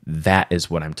that is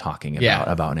what I'm talking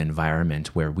about an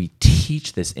environment where we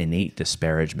teach this innate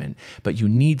disparagement, but you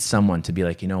need someone to be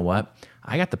like, you know what?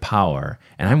 I got the power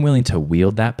and I'm willing to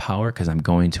wield that power because I'm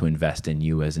going to invest in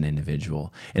you as an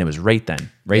individual. And it was right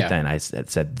then I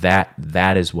said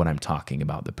that is what I'm talking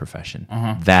about, the profession.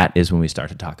 That is when we start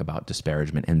to talk about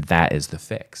disparagement, and that is the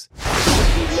fix.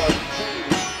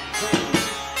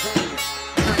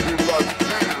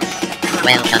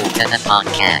 Welcome to the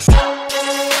podcast.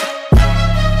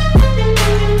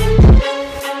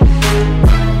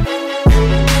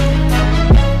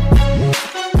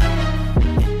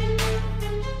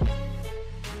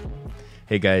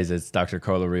 Hey guys, it's Dr.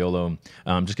 Carlo Riolo.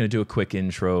 I'm just going to do a quick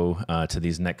intro to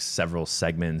these next several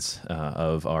segments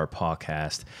of our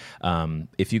podcast.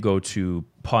 If you go to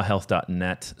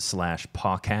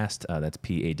pawhealth.net/pawcast, that's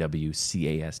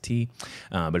PAWCAST.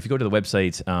 But if you go to the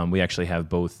website, we actually have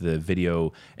both the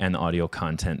video and the audio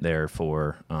content there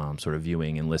for sort of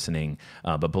viewing and listening.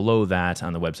 But below that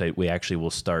on the website, we actually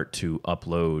will start to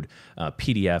upload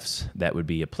PDFs that would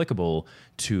be applicable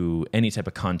to any type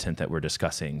of content that we're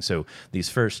discussing. So these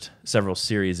first several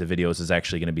series of videos is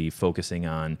actually going to be focusing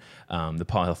on the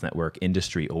Paw Health Network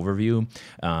industry overview.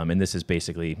 And this is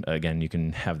basically, again, you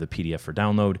can have the PDF for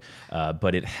download,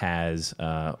 but it has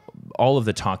all of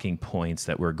the talking points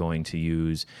that we're going to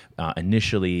use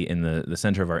initially in the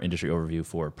center of our industry overview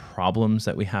for problems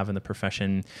that we have in the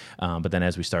profession. But then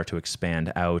as we start to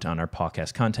expand out on our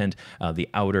podcast content, the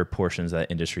outer portions of that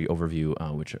industry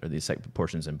overview, which are these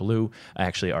portions in blue,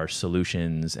 actually are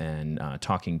solutions and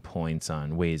talking points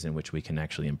on ways in which we can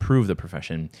actually improve the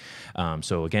profession.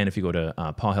 So again, if you go to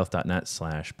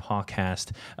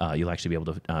pawhealth.net/pawcast, you'll actually be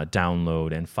able to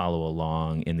download and follow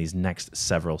along in these next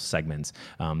several segments.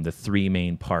 The three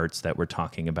main parts that we're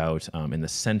talking about in the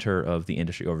center of the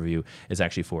industry overview is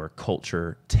actually for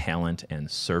culture, talent, and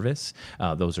service.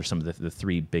 Those are some of the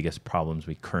three biggest problems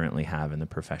we currently have in the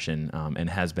profession, and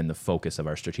has been the focus of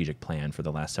our strategic plan for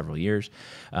the last several years.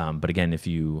 But again, if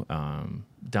you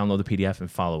download the PDF and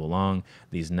follow along,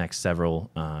 these next several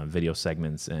video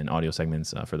segments and audio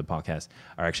segments for the podcast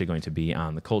are actually going to be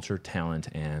on the culture, talent,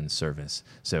 and service.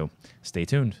 So stay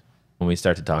tuned. When we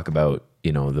start to talk about,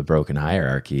 the broken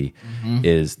hierarchy,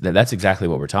 is that's exactly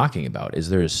what we're talking about. Is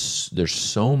there's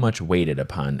so much weighted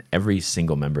upon every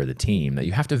single member of the team that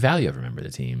you have to value every member of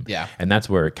the team. Yeah. And that's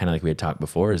where, kind of like we had talked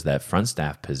before, is that front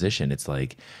staff position. It's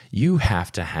like you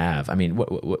have to have. I mean,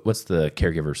 what's the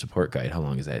caregiver support guide? How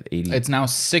long is that? 80. It's now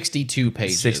 62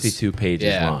 pages. 62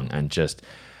 pages long, and just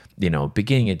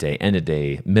beginning of day, end of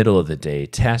day, middle of the day,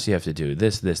 tasks you have to do,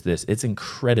 this. It's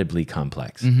incredibly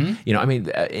complex.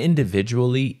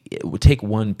 Individually, it would take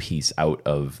one piece out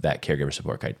of that caregiver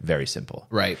support guide. Very simple.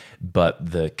 Right.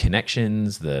 But the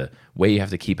connections, the way you have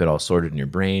to keep it all sorted in your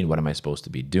brain, what am I supposed to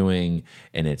be doing?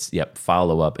 And it's,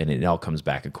 follow up. And it all comes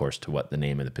back, of course, to what the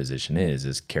name of the position is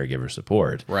caregiver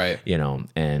support. Right.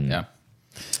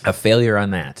 A failure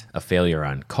on that, a failure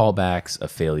on callbacks, a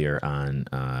failure on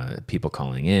people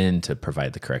calling in to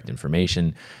provide the correct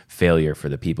information, failure for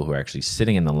the people who are actually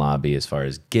sitting in the lobby as far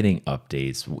as getting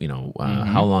updates,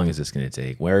 how long is this going to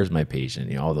take? Where is my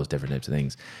patient? All those different types of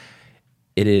things.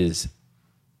 It is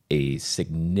a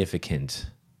significant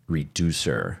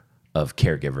reducer of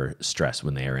caregiver stress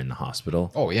when they are in the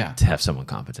hospital. Oh, yeah. To have someone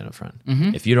competent up front.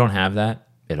 If you don't have that,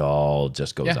 it all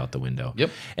just goes out the window. Yep.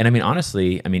 And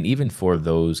honestly, even for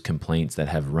those complaints that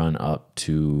have run up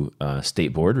to state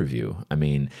board review,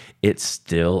 it's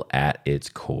still at its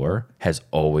core has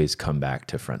always come back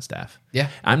to front staff. Yeah.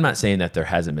 I'm not saying that there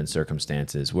hasn't been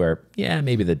circumstances where,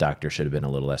 maybe the doctor should have been a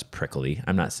little less prickly.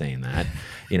 I'm not saying that,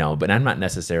 but I'm not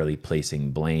necessarily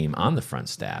placing blame on the front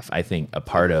staff. I think a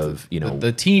part of,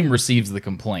 the team receives the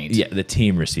complaint. Yeah, the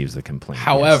team receives the complaint.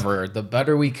 However, the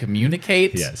better we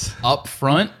communicate up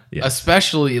front,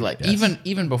 especially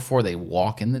even before they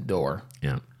walk in the door.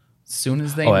 Yeah. As soon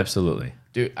as they... Oh, absolutely.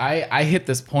 Dude, I hit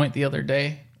this point the other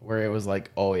day where it was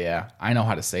like, oh yeah, I know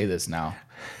how to say this now.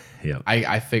 Yeah,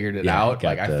 I figured it out.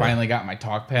 I finally got my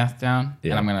talk path down,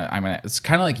 and I'm gonna. It's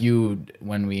kind of like you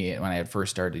when I had first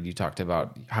started. You talked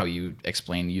about how you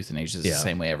explain euthanasia the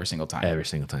same way every single time. Every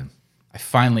single time. I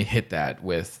finally hit that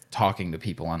with talking to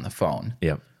people on the phone.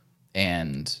 Yep.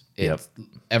 And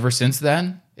ever since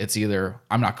then, it's either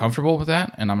I'm not comfortable with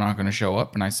that, and I'm not going to show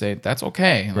up, and I say that's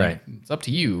okay. Right. It's up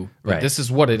to you. But this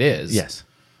is what it is.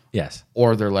 Yes.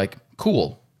 Or they're like,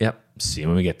 cool. Yep. See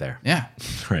when we get there. Yeah.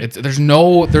 Right. There's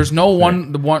no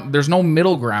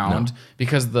middle ground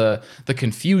because the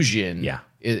confusion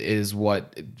is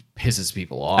what pisses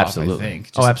people off. Absolutely. I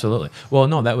think. Absolutely. Well,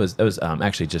 no, that was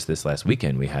actually just this last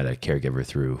weekend we had a caregiver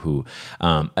through who,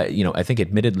 I think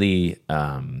admittedly,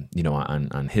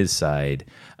 on his side,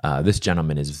 this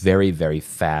gentleman is very, very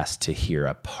fast to hear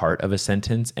a part of a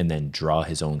sentence and then draw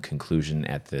his own conclusion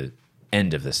at the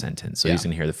end of the sentence. So he's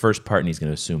going to hear the first part and he's going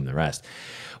to assume the rest.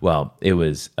 Well, it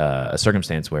was a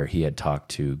circumstance where he had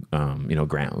talked to,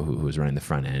 Grant, who was running the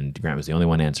front end. Grant was the only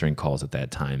one answering calls at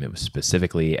that time. It was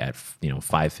specifically at,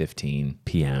 5:15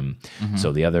 p.m.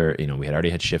 So the other, we had already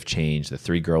had shift change. The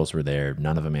 3 girls were there.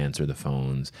 None of them answered the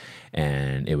phones.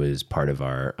 And it was part of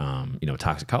our,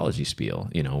 toxicology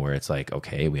spiel, where it's like,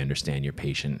 okay, we understand your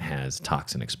patient has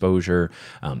toxin exposure.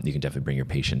 You can definitely bring your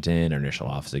patient in. Our initial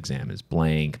office exam is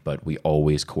blank, but we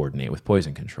always coordinate with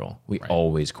poison control.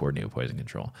 Always coordinate with poison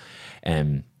control.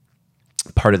 And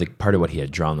part of what he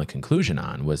had drawn the conclusion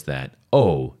on was that,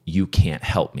 oh, you can't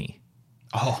help me.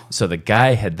 Oh. So the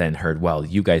guy had then heard, well,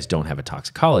 you guys don't have a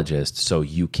toxicologist, so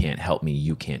you can't help me.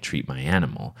 You can't treat my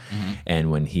animal. And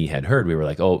when he had heard, we were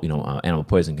like, animal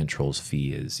poison control's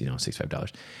fee is,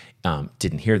 $65.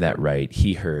 Didn't hear that right.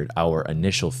 He heard our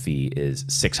initial fee is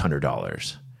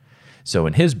 $600. So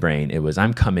in his brain, it was,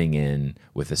 I'm coming in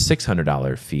with a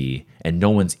 $600 fee and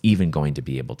no one's even going to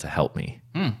be able to help me.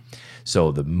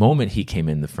 So the moment he came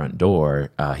in the front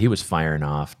door, he was firing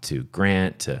off to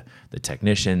Grant, to the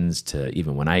technicians, to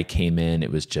even when I came in,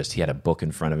 it was just, he had a book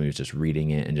in front of him. He was just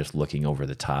reading it and just looking over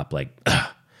the top like, ugh.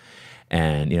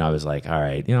 And, I was like, all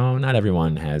right, not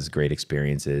everyone has great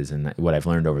experiences. And what I've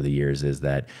learned over the years is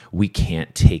that we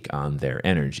can't take on their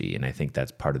energy. And I think that's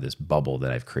part of this bubble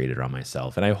that I've created around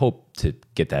myself. And I hope to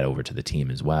get that over to the team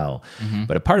as well.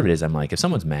 But a part of it is I'm like, if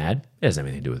someone's mad, it doesn't have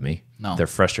anything to do with me. No. They're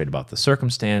frustrated about the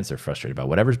circumstance. They're frustrated about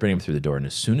whatever's bringing them through the door. And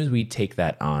as soon as we take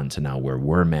that on to now where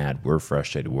we're mad, we're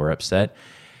frustrated, we're upset,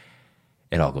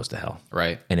 it all goes to hell.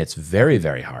 Right. And it's very,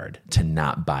 very hard to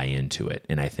not buy into it.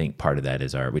 And I think part of that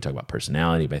is we talk about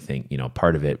personality, but I think,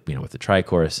 part of it, with the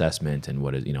TriCore assessment and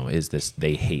what is this,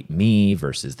 they hate me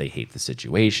versus they hate the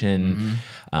situation.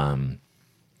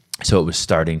 So it was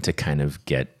starting to kind of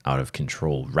get out of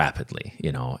control rapidly,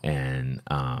 and,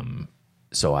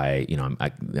 so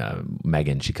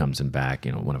Megan, she comes in back,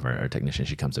 one of our technicians,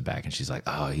 she comes in back and she's like,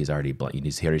 oh, he's already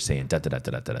saying da da da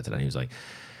da da da da. And he was like,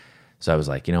 so I was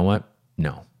like, you know what?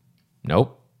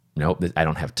 Nope. I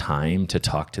don't have time to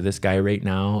talk to this guy right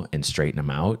now and straighten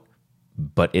him out.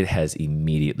 But it has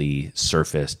immediately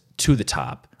surfaced to the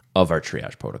top of our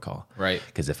triage protocol. Right.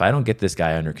 Because if I don't get this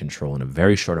guy under control in a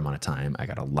very short amount of time, I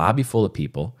got a lobby full of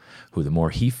people who the more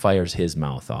he fires his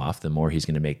mouth off, the more he's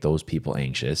going to make those people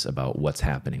anxious about what's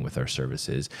happening with our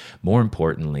services. More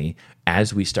importantly,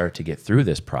 as we start to get through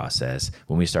this process,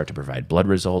 when we start to provide blood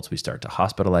results, we start to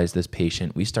hospitalize this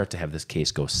patient, we start to have this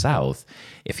case go south.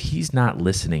 If he's not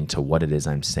listening to what it is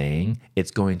I'm saying,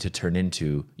 it's going to turn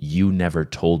into, you never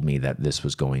told me that this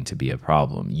was going to be a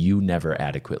problem. You never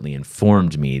adequately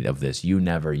informed me of this. You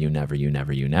never.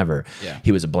 Yeah.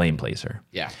 He was a blame placer.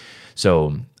 Yeah.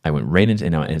 So I went right into,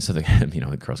 and so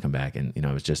the girls come back and, it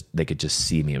was just, they could just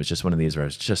see me. It was just one of these where I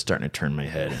was just starting to turn my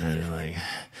head and I was like,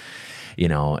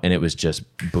 and it was just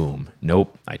boom.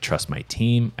 Nope. I trust my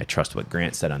team. I trust what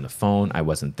Grant said on the phone. I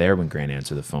wasn't there when Grant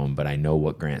answered the phone, but I know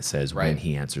what Grant says when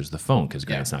he answers the phone because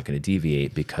Grant's not going to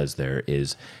deviate because there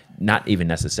is not even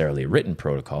necessarily a written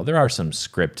protocol. There are some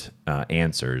script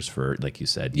answers for, like you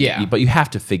said, but you have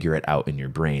to figure it out in your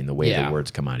brain, the way the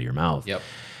words come out of your mouth. Yep.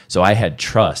 So I had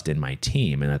trust in my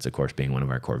team, and that's, of course, being one of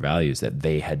our core values, that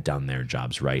they had done their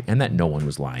jobs right and that no one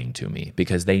was lying to me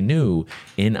because they knew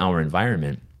in our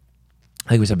environment,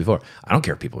 like we said before, I don't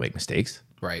care if people make mistakes.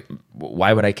 Right.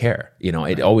 Why would I care?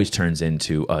 It always turns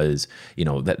into us,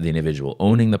 that the individual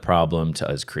owning the problem to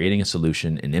us creating a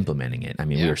solution and implementing it. I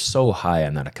mean, we are so high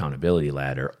on that accountability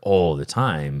ladder all the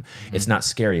time. It's not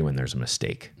scary when there's a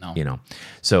mistake,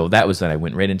 So that was that I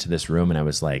went right into this room and I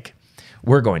was like,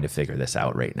 we're going to figure this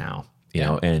out right now.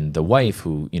 And the wife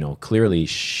who, clearly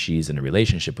she's in a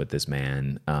relationship with this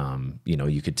man,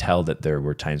 you could tell that there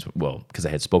were times, because I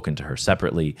had spoken to her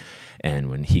separately.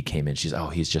 And when he came in, she's, oh,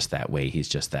 he's just that way. He's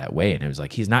just that way. And it was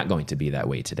like, he's not going to be that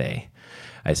way today.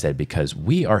 I said, because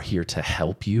we are here to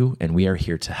help you and we are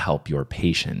here to help your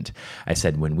patient. I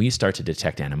said, when we start to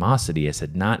detect animosity, I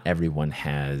said, not everyone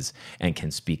has and can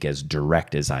speak as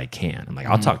direct as I can. I'm like,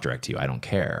 I'll talk direct to you. I don't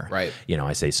care. Right.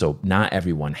 I say, so not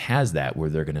everyone has that where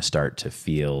they're going to start to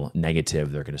feel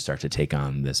negative. They're going to start to take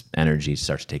on this energy,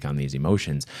 start to take on these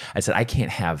emotions. I said, I can't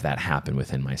have that happen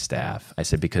within my staff. I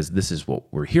said, because this is what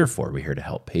we're here for. We're here to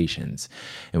help patients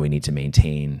and we need to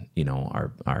maintain,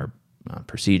 our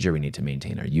procedure. We need to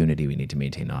maintain our unity. We need to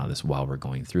maintain all this while we're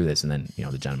going through this. And then,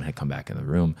 the gentleman had come back in the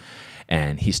room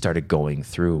and he started going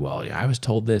through, well, I was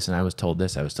told this and I was told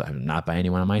this. I was told, not by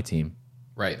anyone on my team.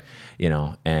 Right.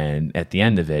 And at the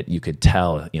end of it, you could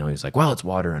tell, he was like, well, it's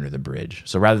water under the bridge.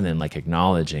 So rather than like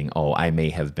acknowledging, oh, I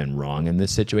may have been wrong in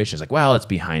this situation, it's like, well, it's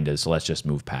behind us, so let's just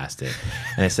move past it.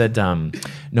 And I said,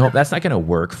 no, that's not going to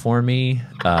work for me.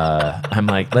 I'm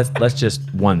like, let's just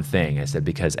one thing. I said,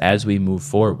 because as we move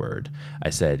forward,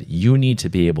 I said, you need to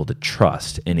be able to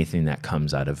trust anything that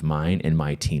comes out of mine and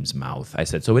my team's mouth. I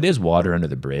said, so it is water under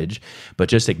the bridge, but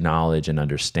just acknowledge and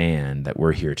understand that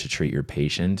we're here to treat your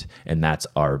patient, and that's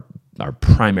our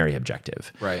primary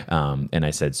objective. Right. And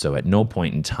I said, so at no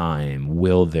point in time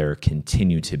will there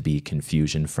continue to be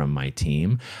confusion from my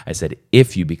team. I said,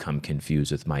 if you become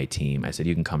confused with my team, I said,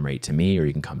 you can come right to me or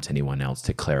you can come to anyone else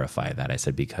to clarify that. I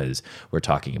said, because we're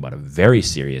talking about a very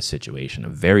serious situation, a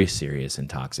very serious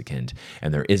intoxicant,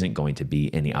 and there isn't going to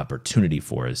be any opportunity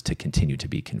for us to continue to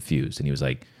be confused. And he was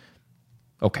like,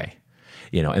 okay.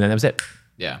 And then that was it.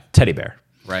 Yeah. Teddy bear.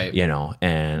 Right.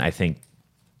 And I think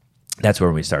that's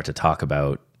where we start to talk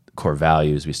about core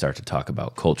values. We start to talk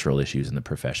about cultural issues in the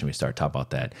profession. We start to talk about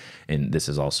that. And this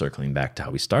is all circling back to how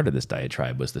we started this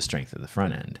diatribe, was the strength of the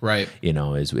front end. Right.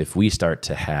 Is if we start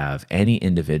to have any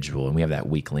individual, and we have that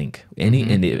weak link, any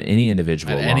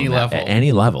individual at any level. At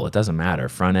any level, it doesn't matter,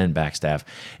 front end, back staff,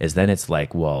 is then it's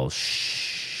like, well,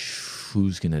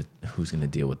 who's gonna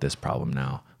deal with this problem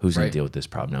now? Who's going to deal with this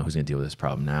problem now? Who's going to deal with this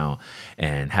problem now?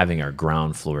 And having our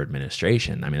ground floor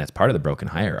administration, I mean, that's part of the broken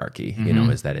hierarchy,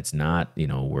 is that it's not,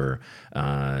 we're,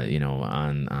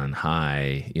 on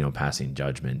high, passing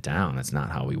judgment down. That's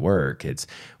not how we work.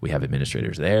 We have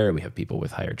administrators there. We have people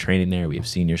with higher training there. We have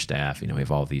senior staff, we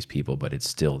have all these people, but it's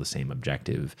still the same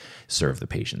objective: serve the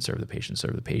patient, serve the patient,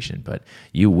 serve the patient. But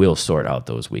you will sort out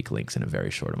those weak links in a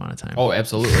very short amount of time. Oh,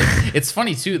 absolutely. It's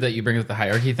funny too that you bring up the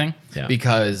hierarchy thing,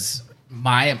 because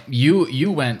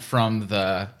you went from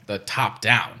the top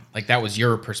down, like that was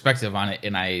your perspective on it,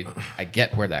 and I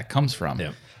get where that comes from.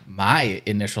 Yeah. My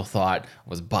initial thought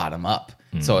was bottom up.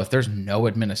 So if there's no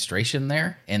administration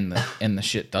there and the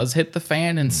shit does hit the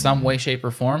fan in some way, shape,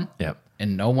 or form,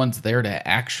 and no one's there to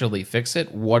actually fix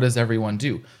it, what does everyone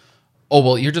do? Oh,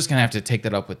 well, you're just gonna have to take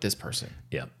that up with this person,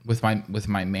 with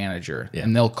my manager,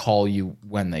 and they'll call you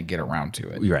when they get around to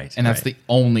it, right? And that's the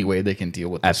only way they can deal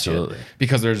with this absolutely shit.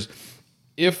 Because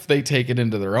if they take it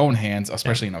into their own hands,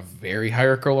 especially in a very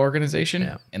hierarchical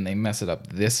organization, and they mess it up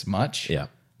this much,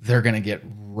 they're gonna get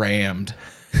rammed.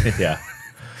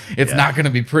 It's not gonna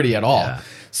be pretty at all.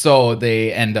 So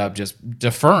they end up just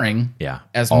deferring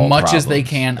as all much problems as they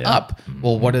can up.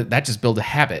 Well, that just builds a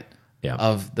habit.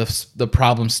 Of the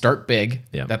problems start big,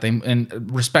 that they,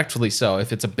 and respectfully so,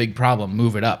 if it's a big problem,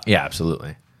 move it up. Yeah,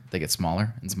 absolutely. They get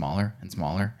smaller and smaller and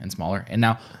smaller and smaller, and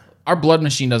now our blood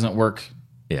machine doesn't work.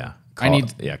 Call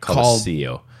the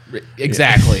CEO.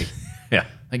 Exactly.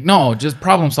 Like, no, just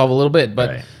problem solve a little bit, but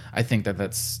right. I think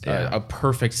that's a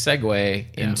perfect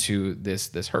segue into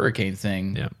this hurricane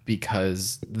thing,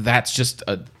 because that's just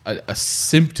a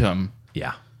symptom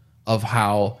of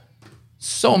how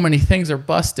so many things are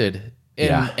busted.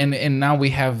 And now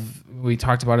we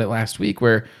talked about it last week,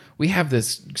 where we have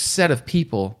this set of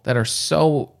people that are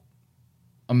so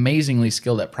amazingly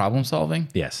skilled at problem solving.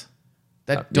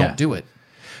 That don't do it.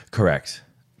 Correct.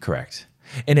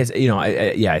 And it's,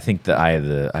 I think the eye of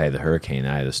the hurricane,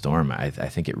 eye of the storm, I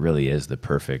think it really is the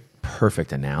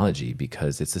perfect analogy,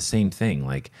 because it's the same thing.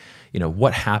 Like,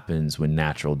 what happens when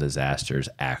natural disasters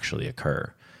actually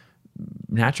occur?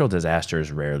 Natural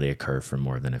disasters rarely occur for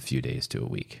more than a few days to a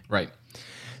week. Right.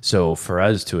 So for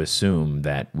us to assume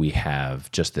that we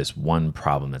have just this one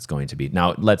problem that's going to be...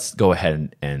 Now, let's go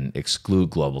ahead and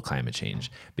exclude global climate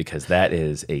change, because that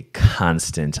is a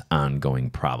constant ongoing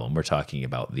problem. We're talking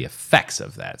about the effects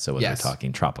of that. So whether we're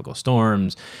talking tropical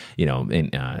storms, ocean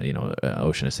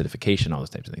acidification, all those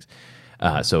types of things.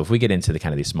 So if we get into the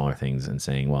kind of these smaller things and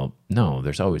saying, well, no,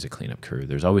 there's always a cleanup crew.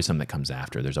 There's always something that comes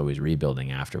after. There's always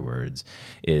rebuilding afterwards.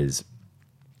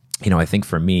 I think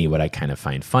for me, what I kind of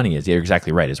find funny is, you're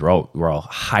exactly right, is we're all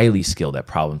highly skilled at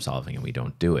problem solving and we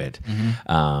don't do it.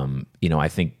 I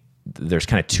think there's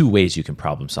kind of two ways you can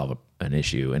problem solve an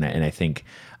issue. And I think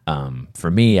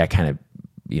for me, I kind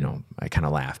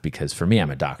of laugh, because for me, I'm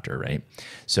a doctor, right?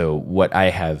 So what I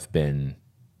have been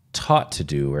taught to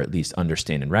do, or at least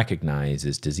understand and recognize,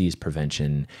 is disease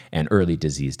prevention and early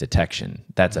disease detection.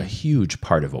 That's a huge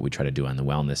part of what we try to do on the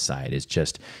wellness side, is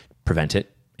just prevent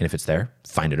it. And if it's there,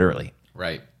 find it early.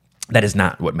 Right. That is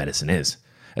not what medicine is,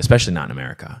 especially not in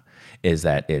America, is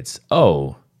that it's,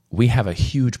 we have a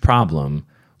huge problem.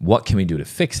 What can we do to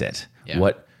fix it?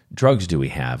 What drugs do we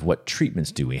have? What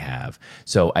treatments do we have?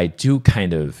 So I do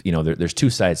kind of, there's two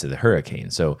sides to the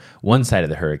hurricane. So one side of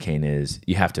the hurricane is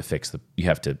you have to fix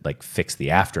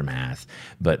the aftermath,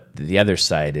 but the other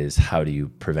side is how do you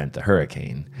prevent the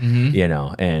hurricane?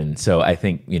 And so I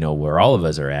think, where all of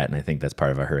us are at, and I think that's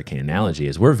part of our hurricane analogy,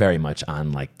 is we're very much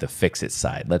on like the fix it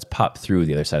side. Let's pop through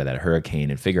the other side of that hurricane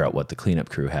and figure out what the cleanup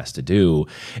crew has to do.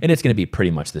 And it's going to be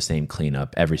pretty much the same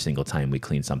cleanup every single time we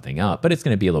clean something up, but it's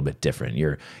going to be a little bit different.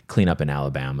 Your cleanup in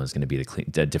Alabama is going to be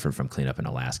different from cleanup in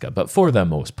Alaska, but for the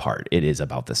most part, it is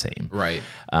about the same. Right.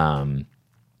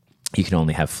 You can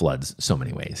only have floods so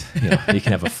many ways. You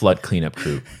can have a flood cleanup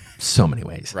crew so many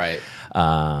ways. Right.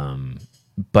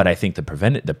 But I think the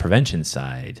prevention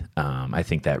side, I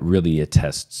think that really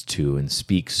attests to and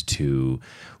speaks to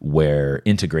where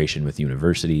integration with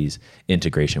universities,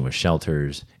 integration with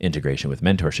shelters, integration with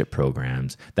mentorship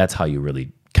programs, that's how you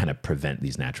really kind of prevent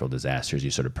these natural disasters. You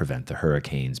sort of prevent the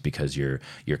hurricanes because you're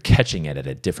catching it at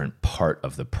a different part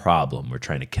of the problem. We're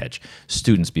trying to catch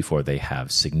students before they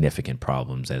have significant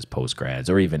problems as postgrads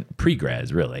or even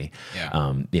pre-grads, really.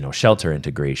 Yeah. Shelter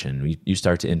integration. You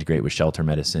start to integrate with shelter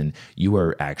medicine, you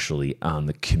are actually on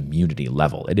the community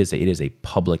level. It is a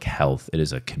public health, it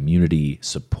is a community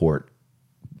support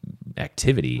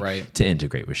activity to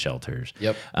integrate with shelters.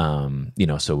 Yep.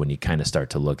 So when you kind of start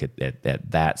to look at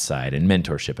that side, and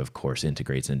mentorship, of course,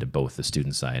 integrates into both the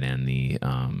student side and the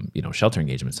shelter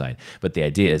engagement side. But the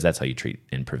idea is that's how you treat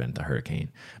and prevent the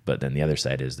hurricane. But then the other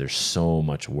side is there's so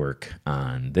much work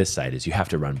on this side is you have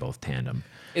to run both tandem.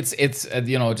 It's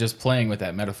just playing with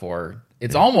that metaphor.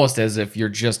 It's almost as if you're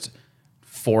just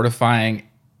fortifying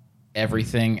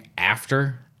everything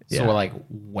after. So like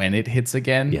when it hits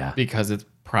again, because it's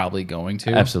probably going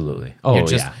to. Absolutely.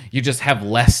 You just have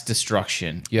less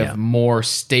destruction. You have more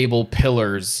stable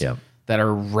pillars that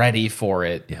are ready for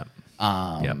it.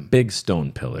 Big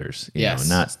stone pillars.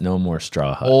 No more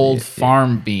straw huts. Old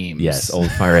farm beams. Yes,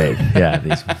 old farm.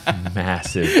 These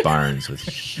massive barns with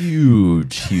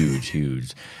huge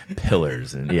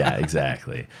pillars, and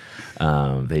exactly.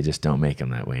 They just don't make them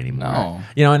that way anymore.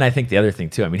 No. And I think the other thing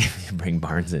too. I mean, if you bring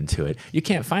barns into it, you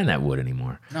can't find that wood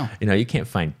anymore. No. You can't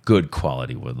find good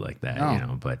quality wood like that.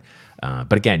 No. But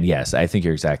again, yes, I think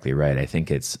you're exactly right. I think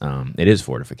it is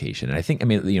fortification. And I think,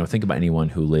 think about anyone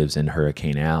who lives in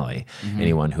Hurricane Alley,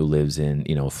 anyone who lives in,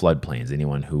 floodplains,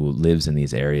 anyone who lives in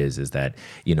these areas, is that,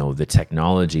 the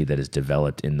technology that is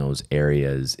developed in those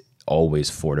areas always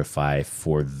fortify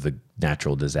for the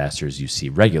natural disasters you see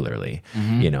regularly.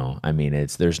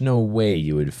 There's no way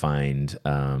you would find,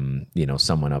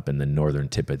 someone up in the northern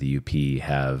tip of the UP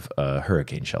have a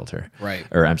hurricane shelter, right?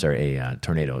 Or I'm sorry, a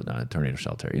tornado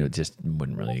shelter. It just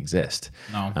wouldn't really exist.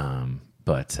 No.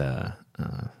 But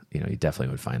you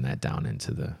definitely would find that down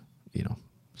into the,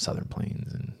 southern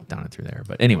plains and down and through there.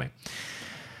 But anyway,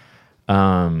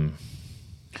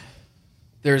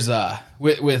 there's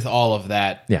with all of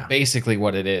that, basically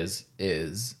what it is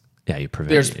you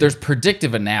prevent. There's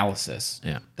predictive analysis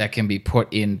that can be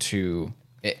put into,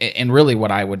 and really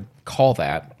what I would call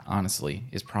that, honestly,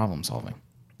 is problem solving.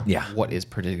 Yeah. What is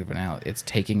predictive analysis? It's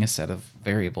taking a set of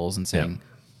variables and saying,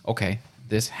 okay,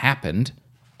 this happened.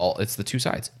 It's the two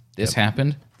sides. This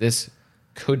happened. This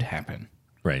could happen.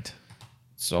 Right.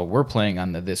 So we're playing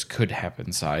on the this could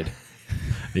happen side.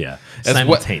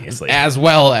 Simultaneously. As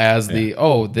well as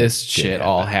this shit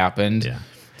all happened. Yeah.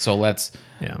 So let's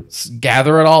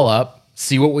gather it all up,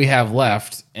 see what we have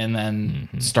left, and then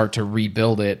start to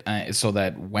rebuild it so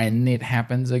that when it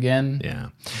happens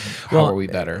again, how are we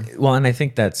better? Well, and I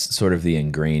think that's sort of the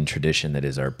ingrained tradition that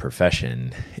is our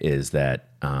profession, is that,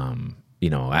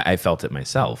 I felt it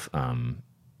myself,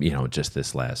 just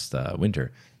this last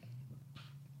winter.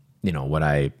 What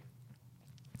I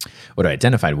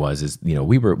identified is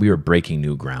we were breaking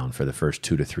new ground for the first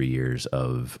 2 to 3 years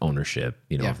of ownership,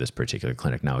 of this particular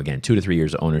clinic. Now, again, 2 to 3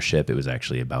 years of ownership, it was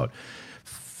actually about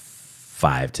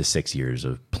 5 to 6 years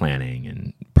of planning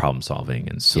and problem solving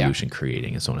and solution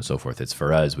creating and so on and so forth. It's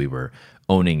for us, we were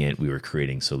owning it, we were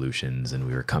creating solutions, and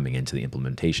we were coming into the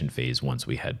implementation phase once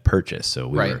we had purchased. So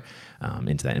we were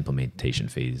into that implementation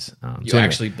phase.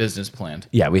 Actually business planned.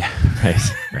 Yeah,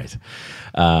 right.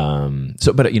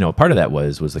 But part of that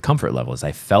was the comfort level. As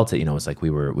I felt it, it's like we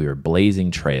were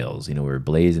blazing trails. We were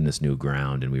blazing this new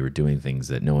ground, and we were doing things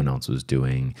that no one else was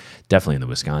doing. Definitely in the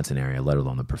Wisconsin area, let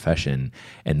alone the profession.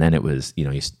 And then it was,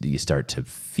 you start to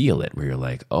feel it, where you're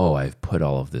like, oh, I've put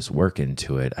all of this work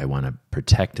into it. I want to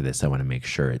protect this. I want to make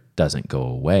sure it doesn't go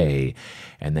away.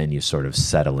 And then you sort of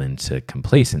settle into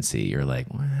complacency. You're like,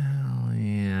 well,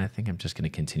 I think I'm just going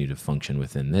to continue to function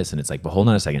within this. And it's like, but hold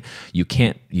on a second, you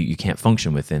can't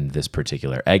function within this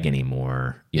particular egg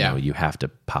anymore. You know, you have to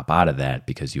pop out of that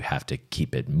because you have to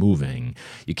keep it moving.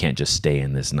 You can't just stay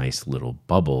in this nice little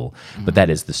bubble. But that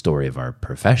is the story of our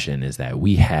profession, is that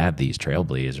we had these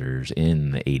trailblazers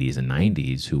in the 80s and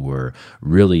 90s who were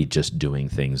really just doing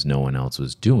things no one else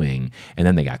was doing, and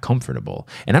then they got comfortable.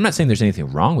 And I'm not saying there's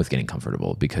anything wrong with getting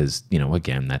comfortable, because, you know,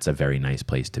 again, that's a very nice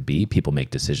place to be. People make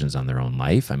decisions on their own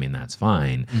life. I mean, that's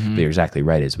fine. But you're exactly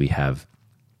right, is we have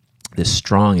this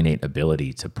strong innate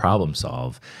ability to problem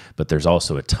solve, but there's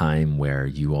also a time where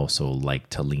you also like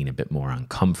to lean a bit more on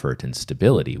comfort and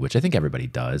stability, which I think everybody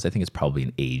does. I think it's probably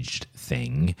an aged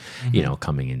thing, you know,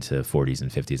 coming into 40s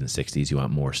and 50s and 60s, you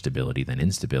want more stability than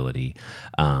instability.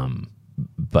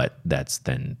 But that's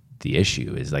then the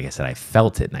issue is, like I said, I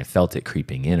felt it, and I felt it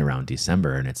creeping in around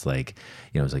December, and it's like,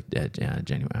 you know, it was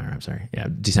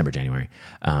like December, January.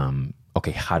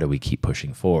 Okay, how do we keep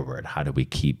pushing forward? How do we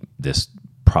keep this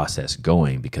process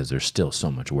going, because there's still so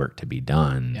much work to be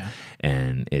done.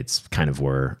 And it's kind of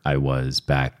where I was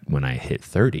back when I hit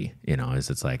 30, you know,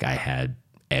 it's like I had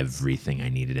everything I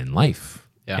needed in life.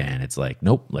 And it's like,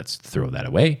 nope, let's throw that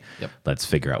away. Let's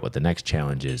figure out what the next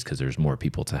challenge is, because there's more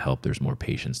people to help. There's more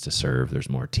patients to serve. There's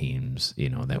more teams, you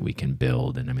know, that we can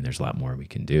build. And I mean, there's a lot more we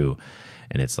can do.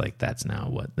 And it's like, that's now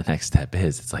what the next step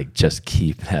is. It's like, just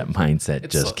keep that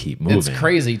mindset, keep moving. It's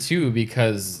crazy too,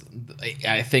 because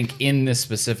I think in this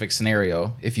specific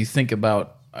scenario, if you think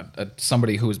about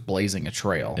somebody who is blazing a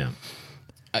trail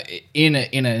in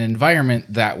an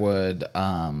environment that would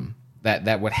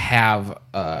that would have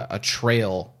a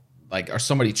trail, like, or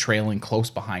somebody trailing close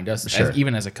behind us,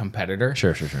 even as a competitor.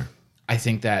 Sure. I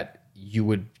think that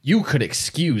you could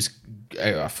excuse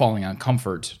falling on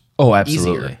comfort. Oh,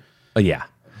 absolutely. Easier. Oh, yeah.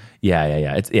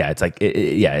 It's like,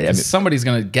 I mean, somebody's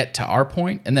going to get to our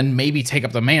point and then maybe take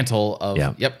up the mantle of,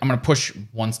 I'm going to push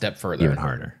one step further. Even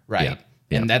harder. Right.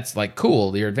 And that's like,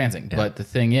 cool, you're advancing. But the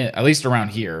thing is, at least around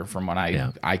here, from what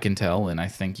I can tell, and I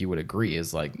think you would agree,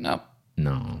 is like, no,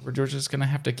 we're just going to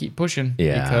have to keep pushing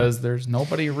because there's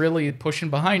nobody really pushing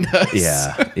behind us.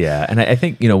 And I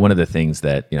think, you know, one of the things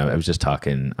that, you know, I was just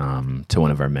talking to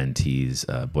one of our mentees'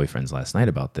 boyfriends last night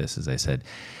about this, is I said,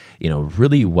 you know,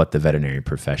 really what the veterinary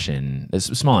profession,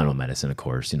 small animal medicine, of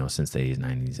course, you know, since the 80s,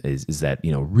 90s, is that,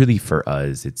 you know, really for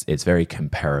us, it's very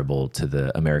comparable to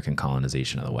the American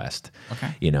colonization of the West.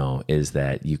 You know, is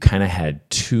that you kind of had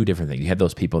two different things. You had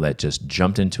those people that just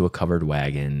jumped into a covered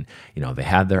wagon, you know, they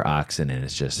had their oxen and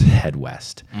it's just head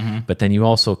west. But then you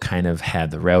also kind of had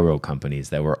the railroad companies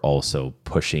that were also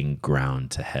pushing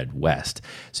ground to head west.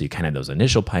 So you kind of had those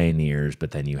initial pioneers, but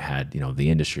then you had, you know,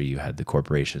 the industry, you had the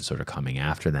corporations sort of coming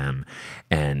after them.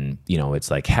 And, you know,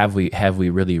 it's like, have we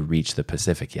really reached the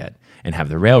Pacific yet? And have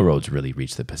the railroads really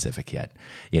reached the Pacific yet?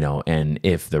 You know, and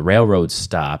if the railroads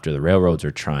stopped, or the railroads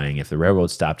are trying, if the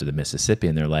railroads stopped at the Mississippi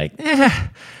and they're like,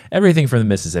 everything from the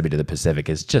Mississippi to the Pacific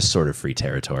is just sort of free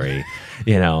territory,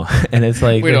 you know? And it's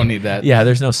like, we don't need that. Yeah,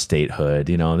 there's no statehood,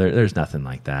 you know, there's nothing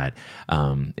like that.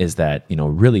 Is that, you know,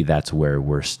 really that's where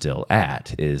we're still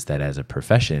at, is that as a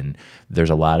profession,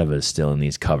 there's a lot of us still in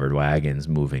these covered wagons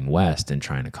moving west and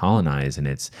trying to colonize. And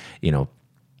it's, you know,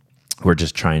 we're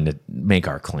just trying to make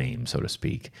our claim, so to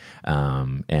speak.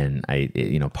 And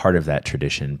you know, part of that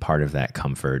tradition, part of that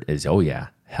comfort is, hell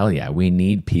yeah, we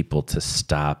need people to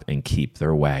stop and keep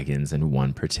their wagons in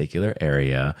one particular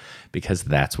area, because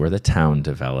that's where the town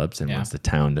develops. And once the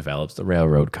town develops, the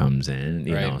railroad comes in,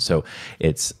 you know. So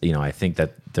it's, you know, I think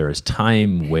that there is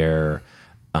time where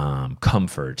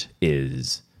comfort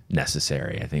is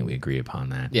necessary. I think we agree upon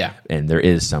that. And there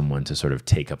is someone to sort of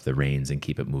take up the reins and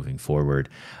keep it moving forward.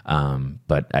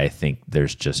 But I think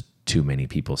there's just too many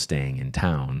people staying in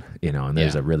town, you know, and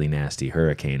there's a really nasty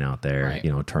hurricane out there,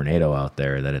 you know, tornado out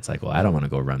there, that it's like, well, I don't want to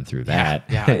go run through that.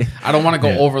 I don't want to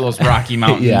go over those Rocky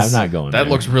Mountains. I'm not going That there.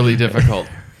 looks really difficult.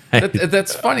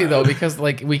 That's funny though, because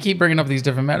like we keep bringing up these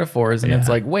different metaphors, and it's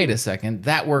like, wait a second,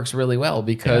 that works really well,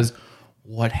 because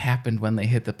what happened when they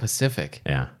hit the Pacific?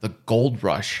 The gold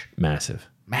rush. Massive.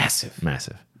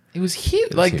 It was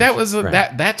huge. Like, that was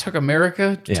that took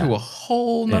America to a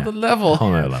whole nother level.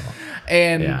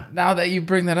 And now that you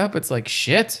bring that up, it's like,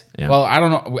 shit. Well, I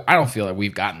don't know. I don't feel like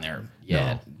we've gotten there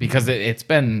yet, because it's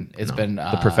been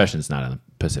the profession's not on the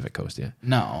Pacific coast yet.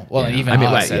 No. Well, and even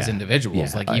us as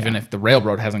individuals, like even if the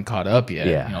railroad hasn't caught up yet,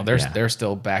 you know, they're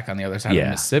still back on the other side of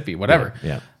Mississippi, whatever.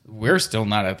 We're still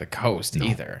not at the coast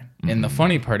either. And the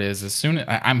funny part is, as soon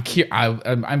as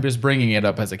I'm just bringing it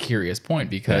up as a curious point,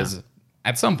 because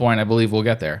at some point I believe we'll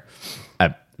get there.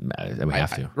 We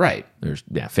have to. Right.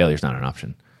 Failure's not an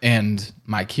option. And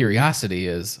my curiosity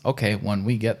is, okay, when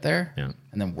we get there,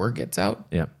 and then word gets out,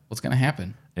 Yeah. what's going to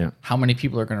happen? Yeah. How many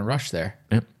people are going to rush there?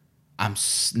 Yeah. I'm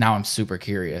super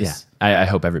curious. Yeah. I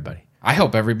hope everybody. I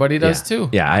hope everybody does too.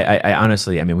 Yeah, I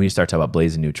honestly, I mean, when you start talking about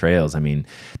blazing new trails, I mean,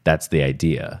 that's the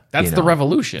idea. That's the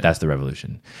revolution. That's the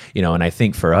revolution. And I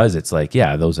think for us, it's like,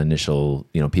 yeah, those initial,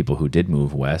 people who did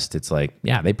move west, it's like,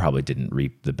 yeah, they probably didn't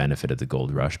reap the benefit of the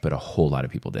gold rush, but a whole lot of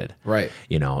people did. Right.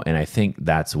 And I think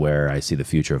that's where I see the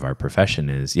future of our profession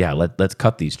is, yeah, let's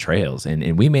cut these trails.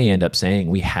 And we may end up saying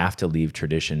we have to leave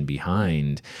tradition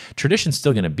behind. Tradition's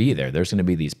still going to be there. There's going to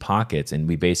be these pockets, and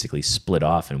we basically split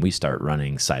off and we start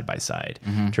running side by side.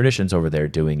 Tradition's over there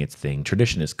doing its thing.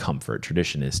 Tradition is comfort.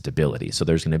 Tradition is stability. So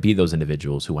there's going to be those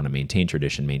individuals who want to maintain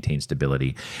tradition, maintain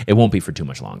stability. It won't be for too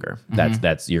much longer.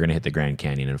 That's you're going to hit the Grand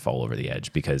Canyon and fall over the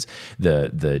edge, because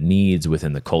the needs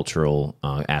within the cultural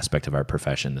aspect of our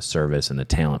profession, the service and the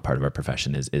talent part of our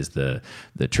profession is the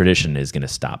tradition is going to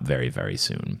stop very, very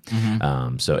soon.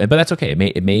 But that's okay.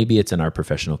 Maybe it's in our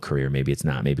professional career. Maybe it's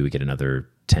not. Maybe we get another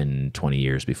 10, 20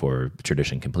 years before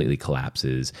tradition completely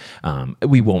collapses.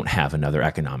 We won't have another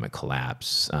economic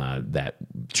collapse that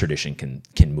tradition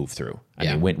can move through.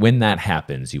 I mean, when that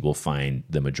happens, you will find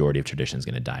the majority of tradition is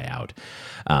going to die out.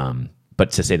 But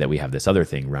to say that we have this other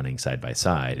thing running side by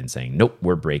side and saying, nope,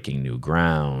 we're breaking new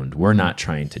ground. We're not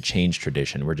trying to change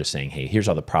tradition. We're just saying, hey, here's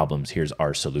all the problems. Here's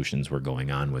our solutions we're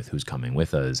going on with, who's coming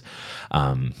with us.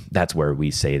 That's where we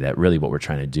say that really what we're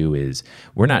trying to do is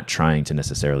we're not trying to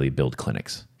necessarily build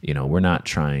clinics. We're not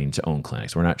trying to own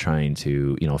clinics. We're not trying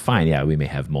to, fine, yeah, we may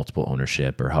have multiple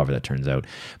ownership or however that turns out,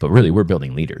 but really we're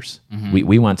building leaders.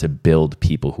 We want to build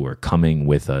people who are coming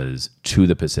with us to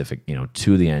the Pacific,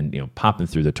 to the end, popping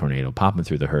through the tornado, popping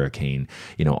through the hurricane,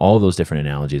 all those different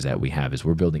analogies that we have is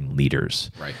we're building leaders.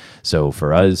 Right. So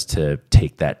for us to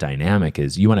take that dynamic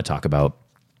is you want to talk about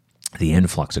the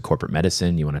influx of corporate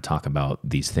medicine. You want to talk about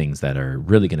these things that are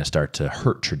really going to start to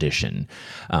hurt tradition.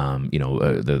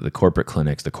 The corporate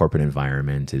clinics, the corporate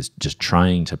environment is just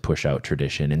trying to push out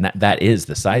tradition. And that is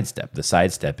the sidestep. The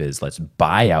sidestep is let's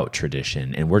buy out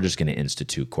tradition and we're just going to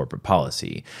institute corporate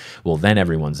policy. Well, then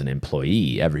everyone's an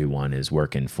employee. Everyone is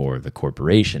working for the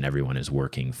corporation. Everyone is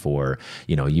working for,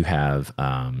 you have,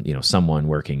 someone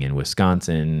working in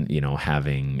Wisconsin,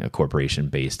 having a corporation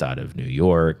based out of New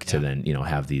York to then,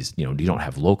 have these, you don't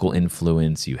have local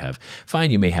influence. You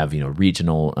may have,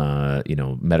 regional,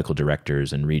 medical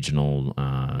directors and regional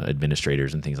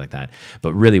administrators and things like that.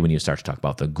 But really, when you start to talk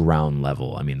about the ground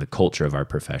level, I mean, the culture of our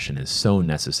profession is so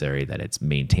necessary that it's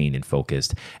maintained and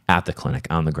focused at the clinic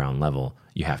on the ground level.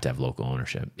 You have to have local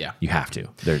ownership. Yeah. You have to.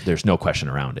 There's no question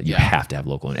around it. You have to have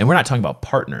local. And we're not talking about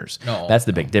partners. No. That's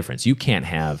the big difference. You can't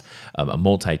have a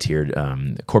multi-tiered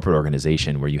corporate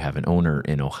organization where you have an owner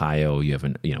in Ohio, you have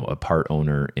a part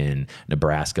owner in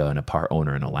Nebraska and a part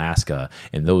owner in Alaska,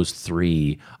 and those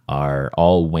three are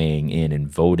all weighing in and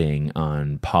voting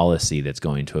on policy that's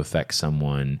going to affect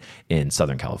someone in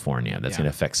Southern California, that's going to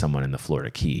affect someone in the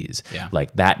Florida Keys. Yeah.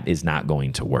 Like that is not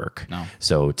going to work. No.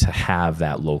 So to have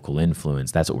that local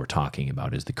influence, that's what we're talking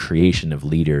about, is the creation of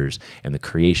leaders and the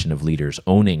creation of leaders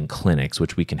owning clinics,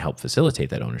 which we can help facilitate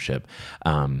that ownership.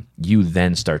 You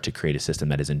then start to create a system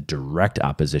that is in direct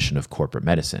opposition of corporate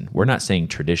medicine. We're not saying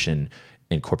tradition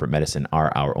and corporate medicine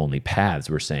are our only paths.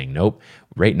 We're saying, nope,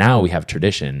 right now we have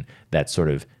tradition that's sort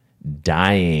of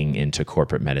dying into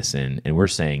corporate medicine. And we're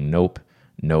saying, nope.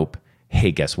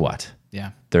 Hey, guess what?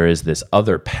 Yeah. There is this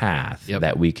other path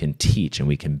that we can teach, and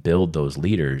we can build those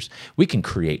leaders. We can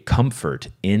create comfort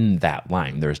in that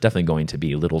line. There's definitely going to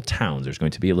be little towns. There's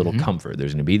going to be a little comfort.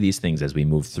 There's going to be these things as we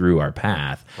move through our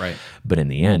path. Right. But in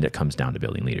the end, it comes down to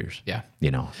building leaders. Yeah.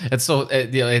 It's so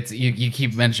it's you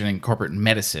keep mentioning corporate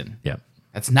medicine. Yeah.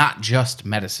 It's not just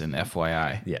medicine,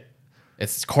 FYI. Yeah.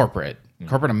 It's corporate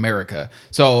America.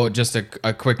 So just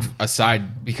a quick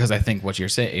aside, because I think what you're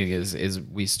saying is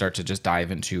we start to just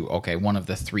dive into, okay, one of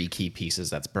the three key pieces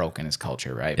that's broken is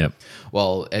culture, right? Yep.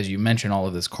 Well, as you mentioned all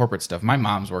of this corporate stuff, my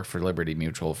mom's worked for Liberty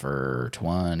Mutual for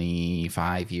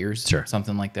 25 years,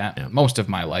 something like that. Yep. Most of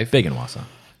my life. Big in Wausau.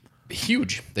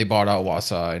 Huge. They bought out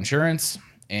Wausau Insurance,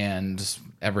 and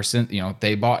ever since,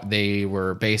 they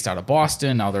were based out of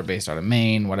Boston. Now they're based out of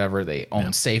Maine, whatever. They own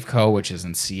Safeco, which is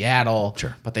in Seattle.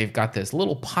 Sure. But they've got this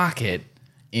little pocket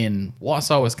in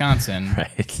Wausau, Wisconsin.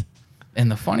 Right.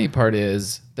 And the funny part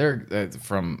is,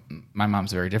 my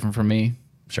mom's very different from me.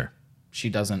 Sure. She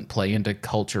doesn't play into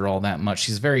culture all that much.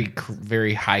 She's very,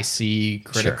 very high C,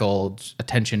 critical,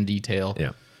 attention detail.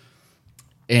 Yeah.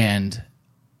 And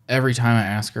every time I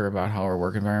ask her about how her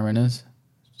work environment is,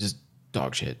 just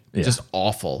dog shit. Yeah. Just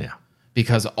awful. Yeah.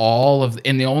 because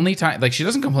and the only time, like, she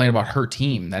doesn't complain about her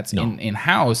team that's in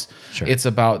house. Sure. It's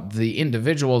about the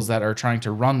individuals that are trying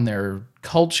to run their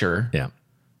culture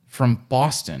from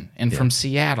Boston and from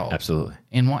Seattle. Absolutely.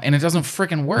 And it doesn't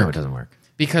freaking work. No, it doesn't work.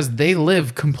 Because they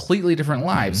live completely different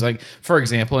lives. Mm-hmm. Like, for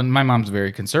example, and my mom's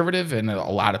very conservative, and a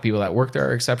lot of people that work there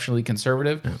are exceptionally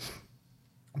conservative. Yeah.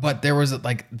 But there was,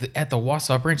 like, at the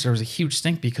Wausau branch, there was a huge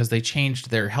stink because they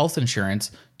changed their health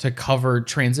insurance to cover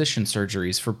transition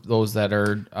surgeries for those that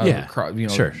are,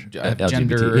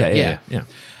 gender. Yeah.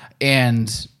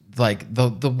 And, like, the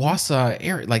Wausau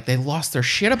area, like, they lost their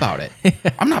shit about it.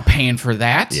 I'm not paying for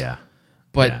that. Yeah.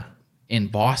 But in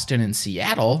Boston and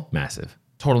Seattle, massive.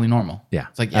 Totally normal. Yeah.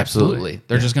 It's like, absolutely.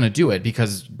 They're just going to do it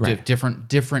because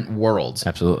different worlds.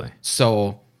 Absolutely.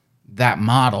 So that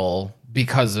model,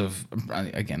 because of,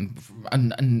 again,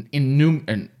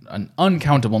 an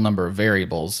uncountable number of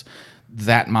variables,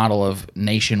 that model of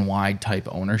nationwide type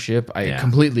ownership, I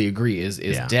completely agree, is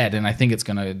dead. And I think it's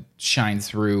going to shine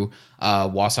through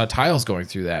Wausau Tiles going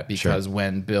through that, because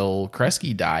when Bill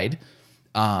Kresge died,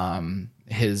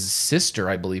 his sister,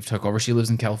 I believe, took over. She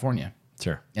lives in California.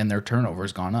 Sure. And their turnover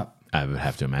has gone up. I would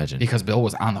have to imagine. Because Bill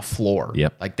was on the floor.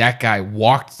 Yep. Like, that guy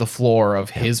walked the floor of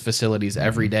his facilities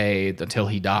every day until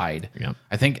he died. Yep.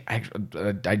 I think,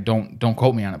 I don't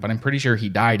quote me on it, but I'm pretty sure he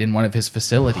died in one of his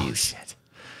facilities. Oh, shit.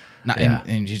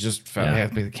 And he just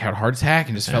had a heart attack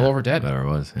and just fell over dead. There it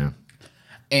was,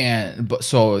 But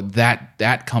so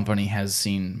that company has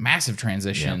seen massive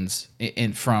transitions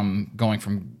from going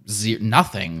from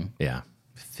nothing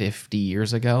 50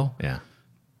 years ago. Yeah.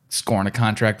 Scoring a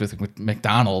contract with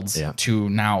McDonald's to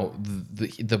now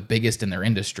the biggest in their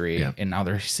industry. And now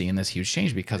they're seeing this huge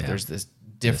change because there's this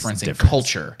difference in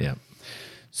culture. Yeah.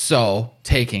 So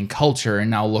taking culture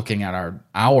and now looking at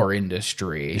our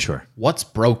industry, what's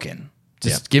broken?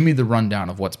 Just give me the rundown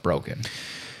of what's broken.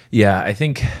 Yeah, I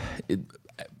think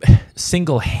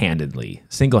single-handedly,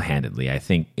 I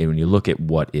think when you look at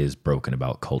what is broken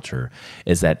about culture,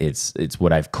 is that it's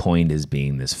what I've coined as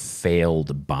being this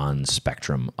failed bond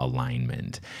spectrum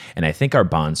alignment. And I think our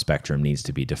bond spectrum needs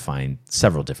to be defined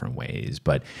several different ways.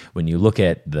 But when you look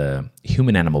at the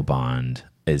human-animal bond,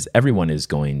 is everyone is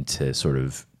going to sort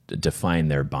of define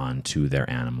their bond to their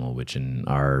animal, which in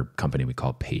our company we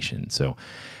call patient. So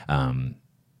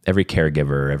every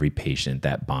caregiver, every patient,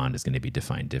 that bond is going to be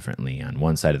defined differently. On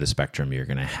one side of the spectrum, you're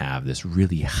going to have this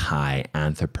really high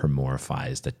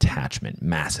anthropomorphized attachment,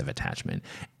 massive attachment.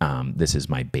 This is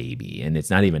my baby. And it's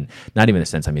not even a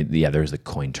sense, I mean, there's the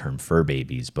coined term fur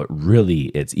babies, but really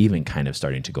it's even kind of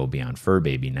starting to go beyond fur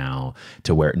baby now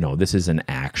to where, no, this is an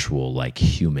actual like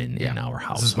human in our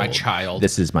household. This is my child.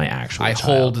 This is my actual child. I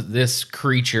hold this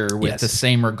creature with the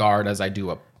same regard as I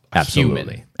do a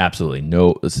Absolutely. human. Absolutely.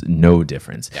 No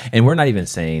difference. Yeah. And we're not even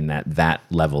saying that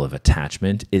level of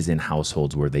attachment is in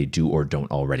households where they do or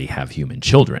don't already have human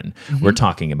children. Mm-hmm. We're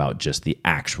talking about just the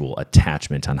actual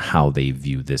attachment on how they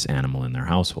view this animal in their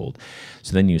household.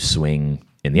 So then you swing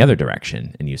in the other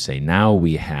direction and you say, now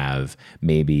we have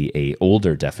maybe a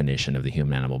older definition of the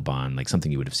human animal bond, like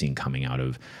something you would have seen coming out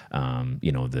of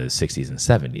the 60s and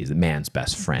 70s, the man's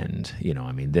best friend.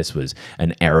 I mean, this was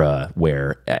an era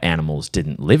where animals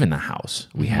didn't live in the house.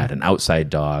 We had an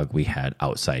outside dog, we had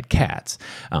outside cats,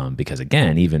 because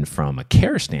again, even from a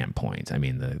care standpoint, I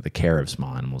mean, the care of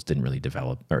small animals didn't really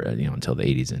develop until the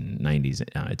 80s and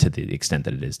 90s to the extent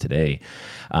that it is today.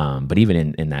 But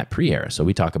even in that pre-era, so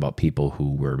we talk about people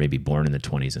who were maybe born in the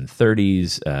 20s and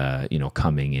 30s,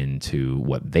 coming into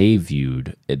what they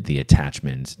viewed the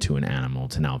attachment to an animal,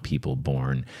 to now people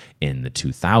born in the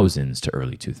 2000s to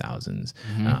early 2000s,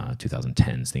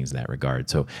 2010s, things in that regard.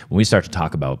 So when we start to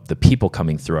talk about the people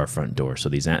coming through our front door, so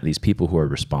these people who are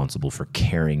responsible for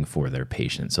caring for their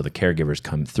patients, so the caregivers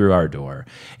come through our door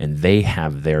and they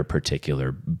have their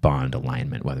particular bond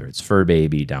alignment, whether it's fur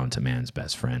baby down to man's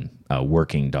best friend,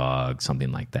 working dog,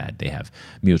 something like that. They have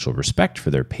mutual respect for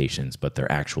their patients, but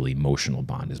their actual emotional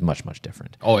bond is much, much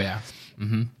different. Oh, yeah.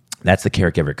 Mm-hmm. That's the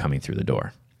caregiver coming through the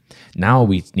door. Now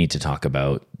we need to talk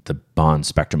about the bond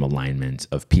spectrum alignment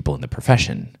of people in the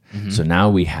profession. Mm-hmm. So now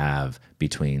we have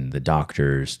between the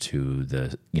doctors to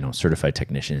the certified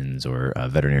technicians or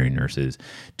veterinary nurses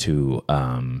to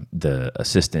the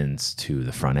assistants to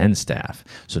the front end staff.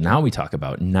 So now we talk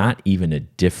about not even a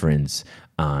difference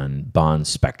on bond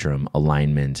spectrum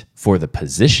alignment for the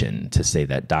position to say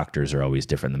that doctors are always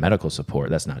different than medical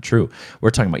support. That's not true. We're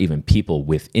talking about even people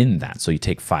within that. So you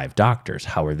take 5 doctors,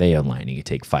 how are they aligning? You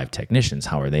take 5 technicians,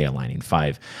 how are they aligning?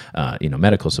 5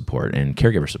 medical support and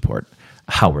caregiver support.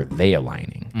 how are they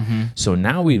aligning? So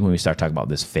now when we start talking about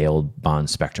this failed bond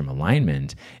spectrum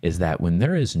alignment, is that when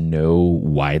there is no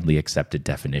widely accepted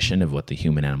definition of what the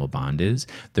human-animal bond is,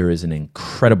 there is an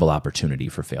incredible opportunity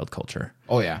for failed culture.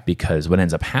 Oh, yeah. Because what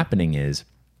ends up happening is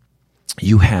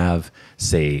you have,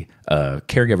 say, a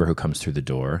caregiver who comes through the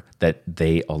door that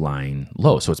they align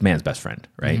low. So it's man's best friend,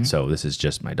 right? So this is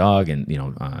just my dog, and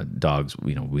dogs.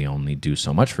 We only do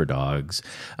so much for dogs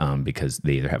because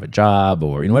they either have a job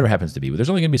or whatever happens to be. But there's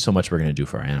only going to be so much we're going to do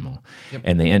for our animal. Yep.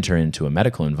 And they enter into a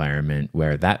medical environment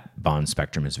where that bond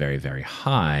spectrum is very, very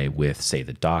high with, say,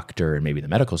 the doctor and maybe the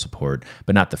medical support,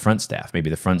 but not the front staff. Maybe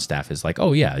the front staff is like,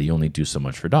 oh yeah, you only do so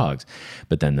much for dogs,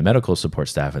 but then the medical support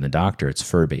staff and the doctor, it's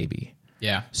fur baby.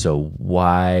 Yeah. So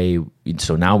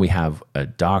now we have a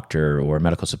doctor or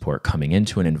medical support coming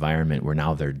into an environment where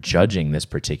now they're judging this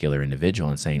particular individual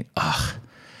and saying, ugh,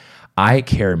 I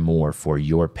care more for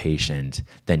your patient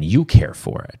than you care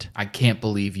for it. I can't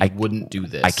believe you wouldn't do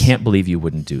this. I can't believe you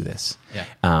wouldn't do this. Yeah.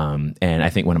 And I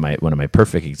think one of my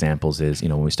perfect examples is,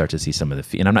 when we start to see some of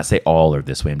the, and I'm not saying all are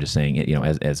this way, I'm just saying,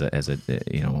 as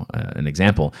an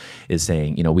example is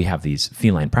saying, we have these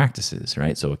feline practices,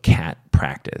 right? So a cat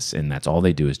practice, and that's all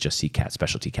they do is just see cat,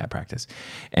 specialty cat practice.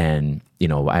 And,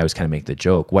 I always kind of make the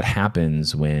joke, what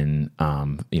happens when,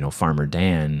 Farmer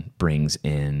Dan brings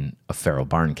in a feral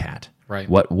barn cat? Right.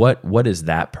 What is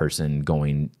that person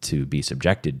going to be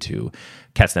subjected to?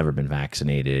 Cat's never been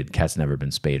vaccinated. Cat's never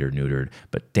been spayed or neutered.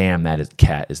 But damn,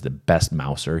 cat is the best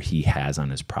mouser he has on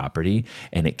his property,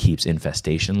 and it keeps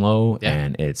infestation low. Yeah.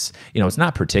 And it's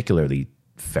not particularly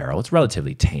feral. It's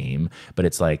relatively tame, but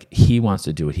it's like he wants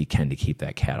to do what he can to keep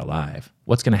that cat alive.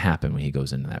 What's going to happen when he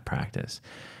goes into that practice?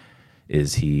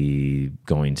 Is he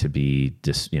going to be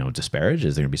disparaged?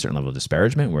 Is there going to be a certain level of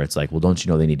disparagement where it's like, well, don't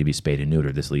you know they need to be spayed and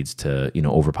neutered? This leads to,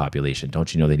 overpopulation.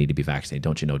 Don't you know they need to be vaccinated?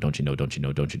 Don't you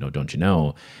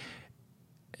know?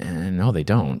 And no, they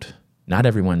don't. Not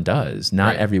everyone does.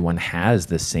 Not everyone has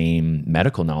the same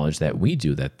medical knowledge that we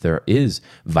do, that there is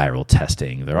viral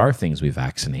testing. There are things we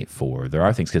vaccinate for. There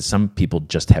are things, because some people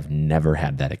just have never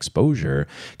had that exposure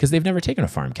because they've never taken a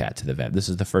farm cat to the vet. This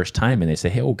is the first time, and they say,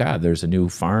 hey, oh God, there's a new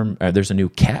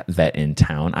cat vet in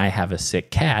town. I have a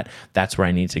sick cat. That's where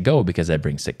I need to go because I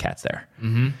bring sick cats there.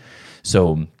 Mm-hmm.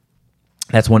 So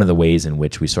that's one of the ways in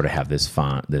which we sort of have this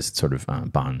sort of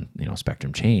bond,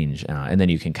 spectrum change. And then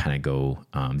you can kind of go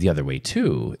the other way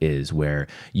too, is where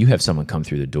you have someone come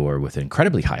through the door with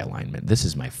incredibly high alignment. This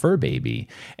is my fur baby.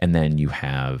 And then you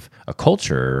have a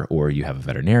culture, or you have a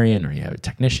veterinarian, or you have a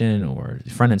technician, or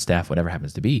front end staff, whatever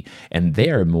happens to be. And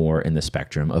they are more in the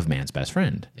spectrum of man's best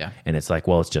friend. Yeah. And it's like,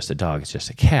 well, it's just a dog, it's just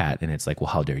a cat. And it's like, well,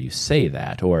 how dare you say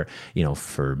that? Or,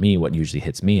 for me, what usually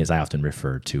hits me is I often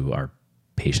refer to our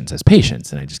patients as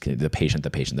patients, and I just the patient.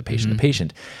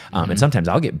 And sometimes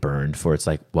I'll get burned for, it's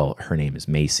like, well, her name is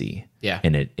Macy. Yeah.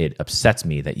 And it upsets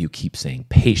me that you keep saying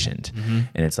patient.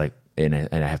 And it's like, and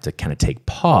I have to kind of take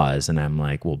pause, and I'm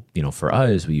like, well, for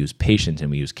us, we use patient and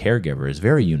we use caregiver as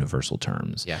very universal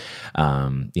terms. Yeah.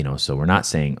 So we're not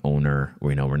saying owner,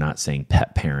 we're not saying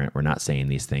pet parent, we're not saying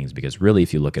these things, because really,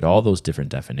 if you look at all those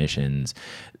different definitions,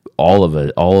 all of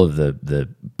the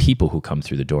people who come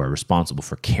through the door are responsible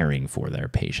for caring for their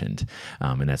patient.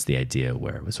 And that's the idea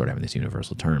where we're sort of having this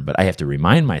universal term. But I have to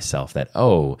remind myself that,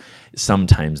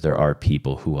 sometimes there are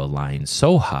people who align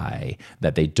so high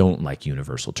that they don't like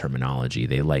universal terminology.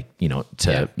 They like,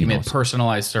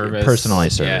 personalized service.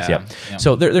 Personalized service, yeah.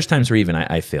 So there's times where even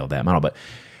I failed that model. But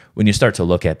when you start to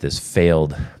look at this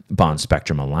failed bond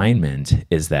spectrum alignment,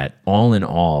 is that all in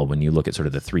all, when you look at sort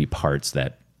of the three parts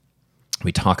that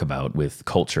we talk about with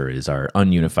culture, is our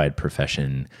ununified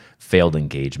profession, failed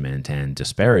engagement, and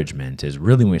disparagement, is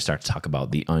really when we start to talk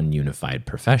about the ununified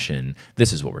profession,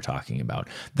 this is what we're talking about.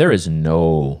 There is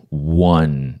no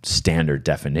one standard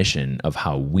definition of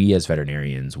how we as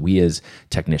veterinarians, we as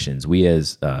technicians, we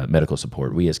as medical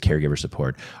support, we as caregiver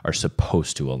support are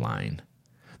supposed to align.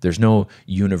 There's no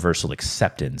universal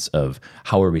acceptance of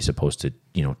how are we supposed to,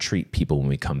 treat people when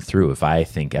we come through. If I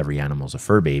think every animal's a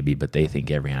fur baby, but they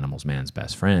think every animal's man's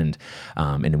best friend,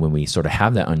 and when we sort of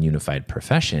have that ununified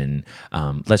profession,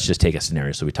 let's just take a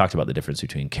scenario. So we talked about the difference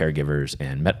between caregivers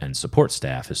and support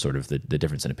staff is sort of the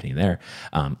difference in opinion there.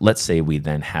 Let's say we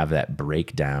then have that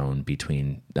breakdown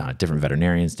between different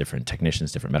veterinarians, different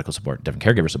technicians, different medical support, different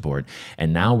caregiver support,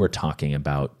 and now we're talking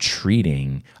about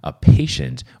treating a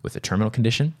patient with a terminal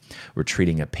condition. We're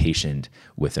treating a patient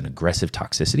with an aggressive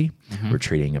toxicity. We're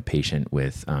treating a patient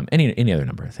with any other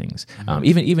number of things,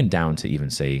 even down to even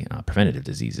say preventative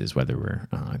diseases, whether we're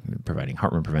providing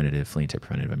heartworm preventative, flea and tick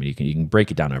preventative. I mean, you can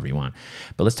break it down however you want.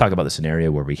 But let's talk about the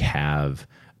scenario where we have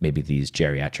maybe these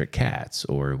geriatric cats,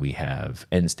 or we have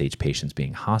end stage patients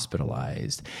being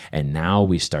hospitalized. And now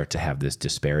we start to have this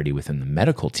disparity within the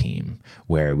medical team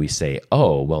where we say,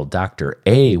 oh, well, Dr.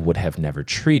 A would have never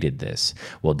treated this.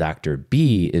 Well, Dr.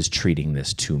 B is treating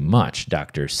this too much.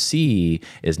 Dr. C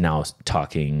is now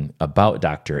talking about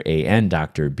Dr. A and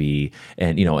Dr. B,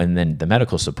 and, and then the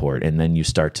medical support. And then you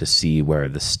start to see where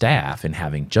the staff, and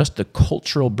having just the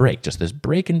cultural break, just this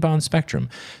break in bond spectrum,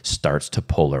 starts to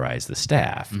polarize the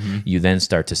staff. You then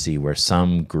start to see where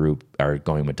some group are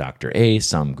going with Dr. A,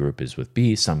 some group is with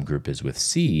B, some group is with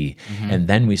C, and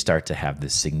then we start to have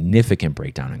this significant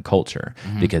breakdown in culture,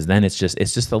 because then it's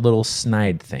just the little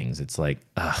snide things. It's like,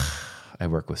 I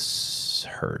work with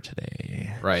her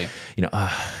today, right?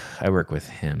 I work with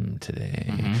him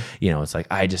today. It's like,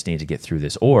 I just need to get through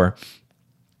this. Or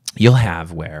you'll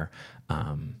have where,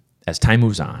 as time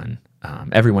moves on,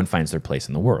 everyone finds their place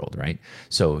in the world, right?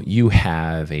 So you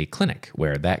have a clinic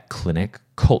where that clinic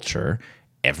culture,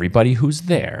 everybody who's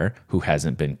there who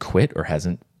hasn't been quit or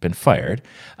hasn't been fired,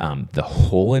 the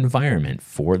whole environment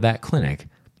for that clinic,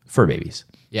 fur babies.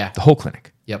 Yeah. The whole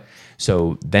clinic. Yep.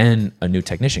 So then a new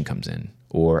technician comes in,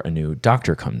 or a new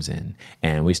doctor comes in,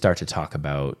 and we start to talk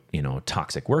about,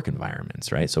 toxic work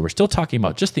environments, right? So we're still talking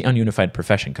about just the ununified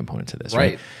profession component to this,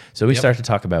 right? So we start to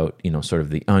talk about, sort of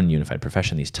the ununified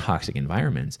profession, these toxic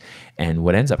environments. And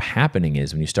what ends up happening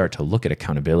is when you start to look at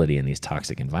accountability in these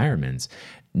toxic environments,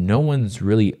 no one's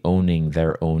really owning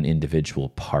their own individual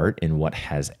part in what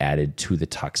has added to the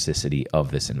toxicity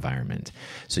of this environment.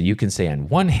 So you can say on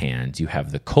one hand, you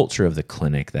have the culture of the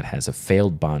clinic that has a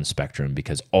failed bond spectrum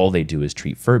because all they do is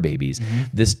treat fur babies.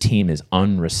 This team is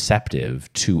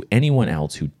unreceptive to anyone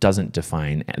else who doesn't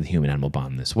define the human-animal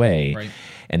bond this way. Right.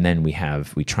 And then we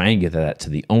try and get that to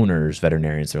the owners,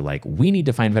 veterinarians. They're like, we need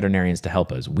to find veterinarians to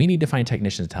help us. We need to find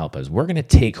technicians to help us. We're going to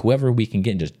take whoever we can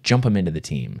get and just jump them into the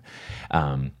team.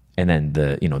 And then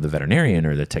the veterinarian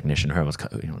or the technician,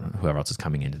 whoever else is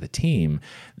coming into the team,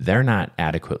 they're not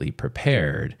adequately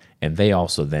prepared, and they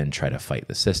also then try to fight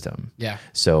the system. Yeah.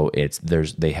 So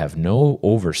they have no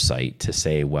oversight to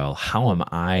say, well, how am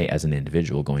I as an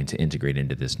individual going to integrate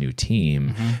into this new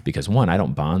team? Because one, I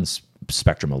don't bond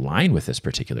spectrum align with this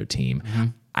particular team.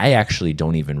 I actually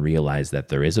don't even realize that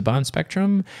there is a bond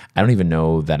spectrum. I don't even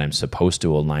know that I'm supposed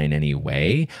to align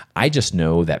anyway. I just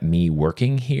know that me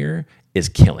working here is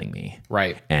killing me.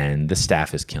 Right. And the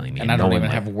staff is killing me. And I don't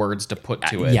even have words to put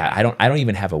to it. Yeah, I don't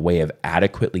even have a way of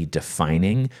adequately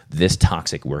defining this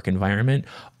toxic work environment.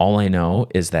 All I know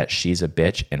is that she's a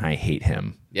bitch and I hate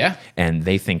him. Yeah. And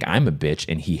they think I'm a bitch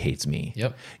and he hates me.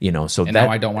 Yep. So now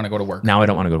I don't want to go to work. Now I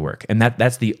don't want to go to work. And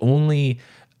that's the only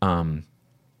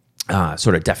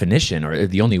sort of definition, or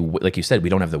the only, like you said, we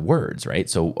don't have the words, right?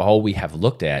 So all we have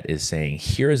looked at is saying,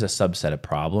 here is a subset of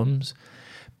problems,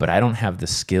 but I don't have the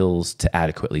skills to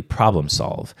adequately problem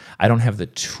solve. I don't have the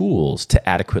tools to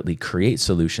adequately create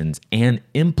solutions and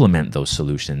implement those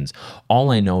solutions.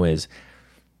 All I know is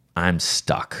I'm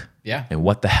stuck. Yeah. And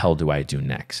what the hell do I do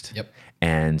next? Yep.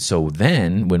 And so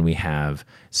then when we have,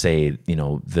 say,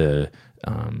 the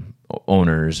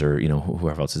owners or,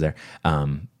 whoever else is there,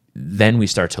 then we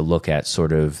start to look at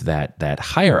sort of that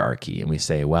hierarchy, and we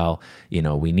say, well,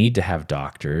 we need to have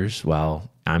doctors. Well,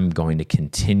 I'm going to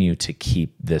continue to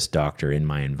keep this doctor in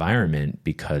my environment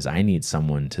because I need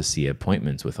someone to see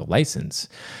appointments with a license.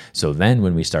 So then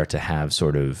when we start to have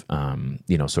sort of,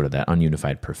 sort of that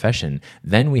ununified profession,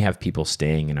 then we have people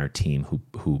staying in our team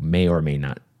who may or may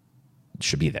not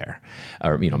should be there,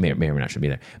 or may or may not should be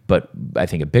there. But I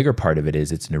think a bigger part of it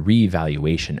is it's a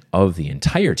reevaluation of the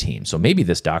entire team. So maybe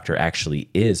this doctor actually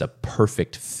is a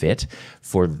perfect fit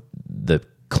for the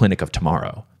clinic of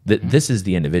tomorrow. This is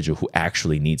the individual who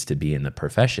actually needs to be in the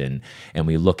profession. And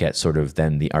we look at sort of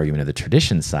then the argument of the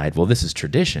tradition side. Well, this is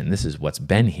tradition. This is what's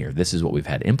been here. This is what we've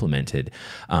had implemented.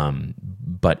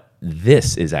 But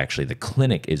this is actually, the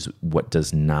clinic is what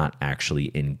does not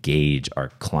actually engage our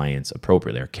clients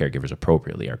appropriately, our caregivers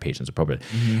appropriately, our patients appropriately.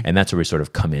 And that's where we sort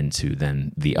of come into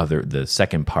then the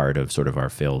second part of sort of our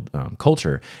failed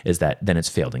culture is that then it's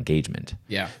failed engagement.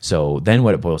 Yeah. So then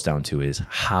what it boils down to is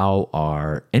how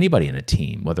are anybody in a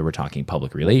team, whether we're talking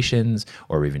public relations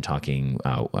or we're even talking,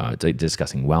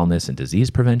 discussing wellness and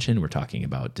disease prevention, we're talking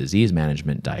about disease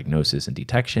management, diagnosis, and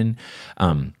detection.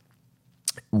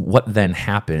 what then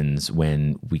happens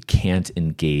when we can't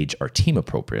engage our team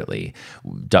appropriately?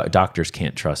 Doctors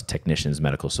can't trust technicians,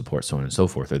 medical support, so on and so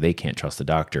forth, or they can't trust the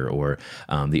doctor, or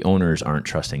the owners aren't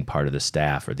trusting part of the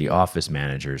staff or the office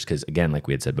managers. Because again, like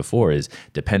we had said before, is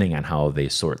depending on how they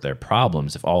sort their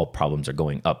problems, if all problems are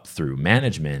going up through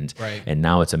management, right, and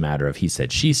now it's a matter of he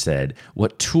said, she said,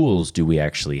 what tools do we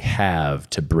actually have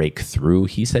to break through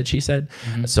he said, she said,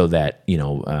 so that,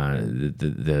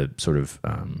 the sort of,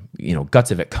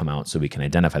 guts of it come out so we can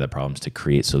identify the problems to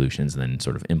create solutions and then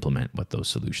sort of implement what those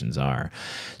solutions are.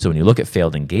 So when you look at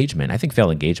failed engagement, I think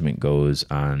failed engagement goes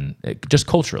on just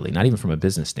culturally, not even from a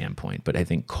business standpoint, but I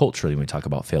think culturally when we talk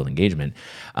about failed engagement,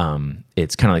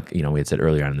 it's kind of like, we had said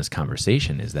earlier on in this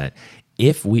conversation, is that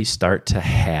if we start to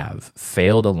have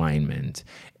failed alignment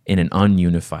in an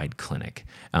ununified clinic,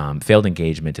 failed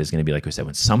engagement is going to be, like we said,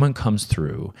 when someone comes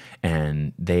through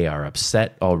and they are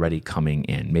upset already coming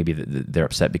in. Maybe they're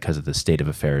upset because of the state of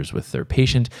affairs with their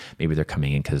patient. Maybe they're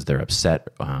coming in because they're upset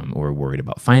or worried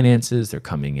about finances. They're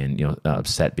coming in,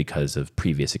 upset because of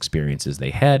previous experiences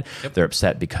they had. Yep. They're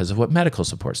upset because of what medical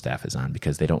support staff is on,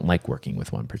 because they don't like working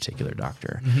with one particular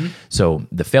doctor. So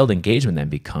the failed engagement then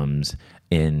becomes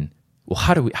in, well,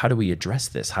 how do we address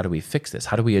this? How do we fix this?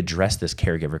 How do we address this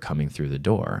caregiver coming through the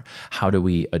door? How do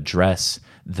we address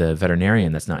the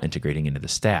veterinarian that's not integrating into the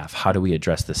staff? How do we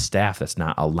address the staff that's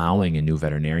not allowing a new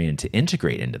veterinarian to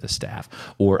integrate into the staff,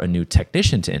 or a new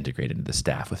technician to integrate into the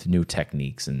staff with new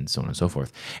techniques and so on and so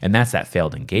forth? And that's that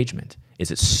failed engagement.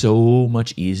 Is it so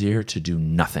much easier to do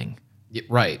nothing?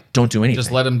 Right. Don't do anything.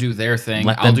 Just let them do their thing.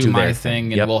 I'll do my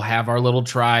thing, and we'll have our little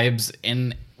tribes,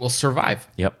 and we'll survive.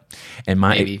 Yep. And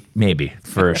maybe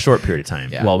for a short period of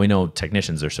time. Yeah. Well, we know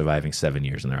technicians are surviving 7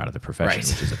 years and they're out of the profession,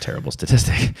 which is a terrible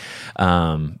statistic.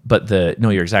 But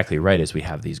you're exactly right. Is we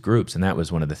have these groups, and that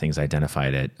was one of the things I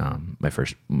identified at my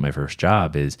first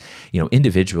job. Is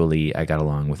individually I got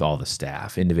along with all the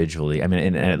staff. Individually,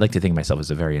 and I like to think of myself as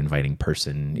a very inviting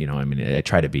person. I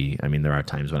try to be. There are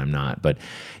times when I'm not, but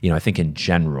I think in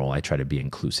general I try to be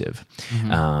inclusive.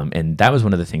 And that was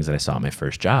one of the things that I saw at my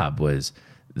first job was,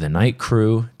 the night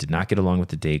crew did not get along with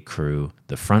the day crew.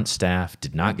 The front staff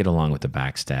did not get along with the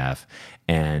back staff.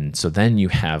 And so then you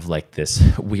have like this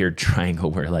weird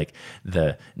triangle where like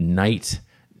the night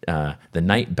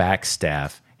back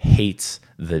staff hates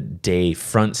the day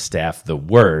front staff the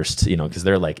worst, because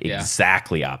they're like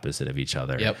exactly opposite of each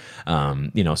other.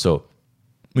 Yep. So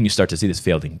when you start to see this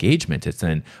failed engagement, it's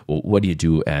then, well, what do you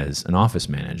do as an office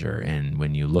manager? And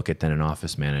when you look at then an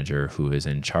office manager who is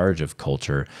in charge of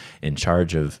culture, in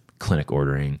charge of clinic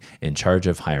ordering, in charge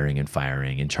of hiring and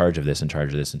firing, in charge of this, in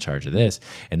charge of this, in charge of this,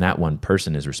 and that one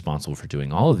person is responsible for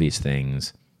doing all of these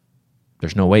things,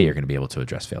 there's no way you're going to be able to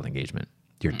address failed engagement.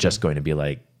 You're just going to be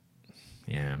like,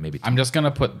 yeah, maybe. I'm just going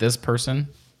to put this person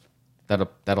that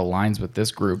aligns with this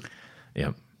group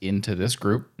into this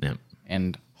group. Yep.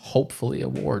 And hopefully a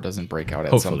war doesn't break out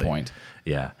at some point.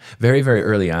 Yeah. Very, very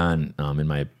early on in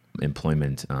my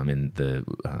employment in the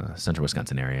central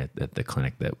Wisconsin area at the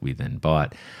clinic that we then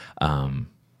bought,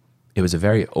 it was a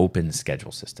very open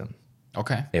schedule system.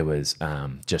 Okay. It was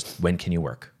just, when can you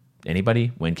work?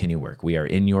 Anybody? When can you work? We are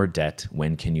in your debt.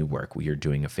 When can you work? We are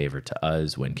doing a favor to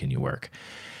us. When can you work?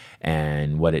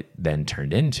 And what it then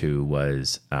turned into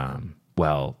was,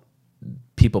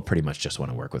 people pretty much just want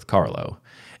to work with Carlo.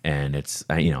 And it's,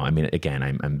 again,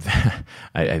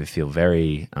 I feel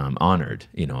very honored,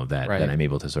 that I'm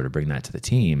able to sort of bring that to the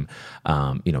team,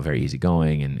 very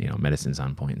easygoing, and, medicine's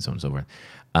on point and so on and so forth.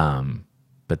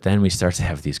 But then we start to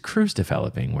have these crews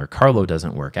developing where Carlo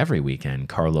doesn't work every weekend.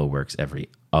 Carlo works every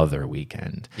other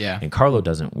weekend. Yeah. And Carlo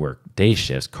doesn't work day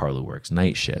shifts. Carlo works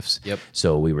night shifts. Yep.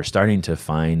 So we were starting to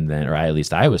find then, or at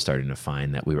least I was starting to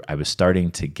find that I was starting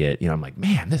to get, I'm like,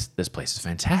 man, this place is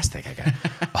fantastic. I got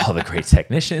all the great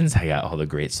technicians. I got all the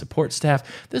great support staff.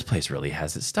 This place really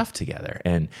has its stuff together.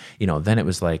 And, then it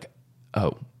was like,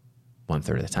 1/3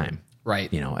 of the time.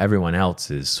 Right. Everyone else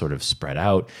is sort of spread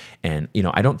out. And,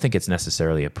 I don't think it's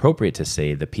necessarily appropriate to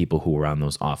say the people who were on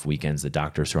those off weekends, the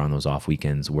doctors who were on those off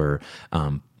weekends were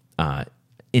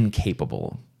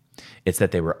incapable. It's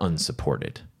that they were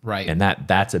unsupported. Right. And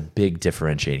that's a big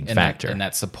differentiating factor. And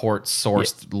that support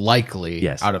sourced likely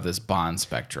out of this bond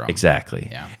spectrum. Exactly.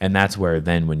 Yeah. And that's where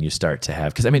then when you start to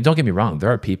have, because don't get me wrong,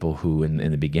 there are people who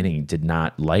in the beginning did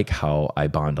not like how I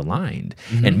bond aligned.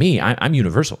 And me, I'm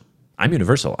universal. I'm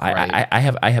universal. Right. I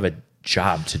have a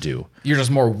job to do. You're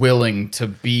just more willing to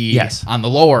be on the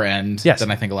lower end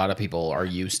than I think a lot of people are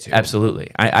used to.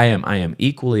 Absolutely. I am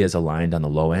equally as aligned on the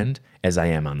low end as I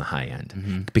am on the high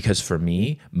end. Because for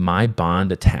me, my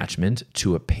bond attachment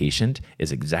to a patient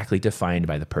is exactly defined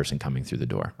by the person coming through the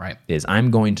door. Right. Is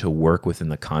I'm going to work within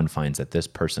the confines that this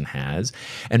person has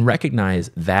and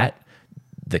recognize that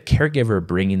the caregiver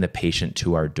bringing the patient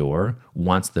to our door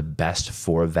wants the best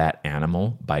for that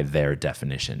animal by their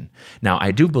definition. Now,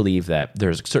 I do believe that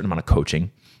there's a certain amount of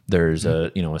coaching. There's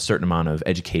a certain amount of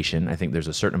education. I think there's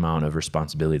a certain amount of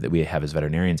responsibility that we have as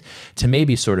veterinarians to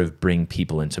maybe sort of bring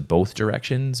people into both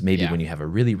directions. Maybe when you have a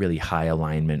really, really high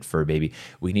alignment for a baby,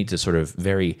 we need to sort of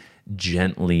very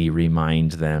gently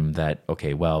remind them that,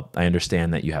 okay, well, I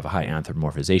understand that you have a high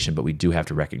anthropomorphization, but we do have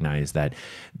to recognize that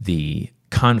the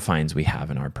confines we have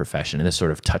in our profession, and this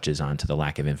sort of touches on to the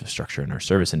lack of infrastructure in our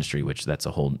service industry, which that's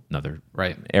a whole nother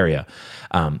area.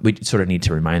 We sort of need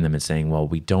to remind them and saying, well,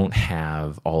 we don't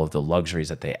have all of the luxuries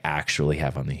that they actually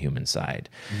have on the human side.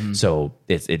 So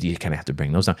you kind of have to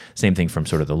bring those up. Same thing from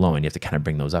sort of the low end. You have to kind of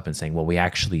bring those up and saying, well, we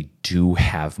actually do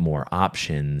have more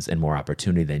options and more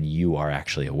opportunity than you are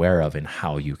actually aware of in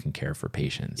how you can care for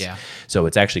patients. Yeah. So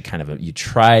it's actually kind of you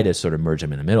try to sort of merge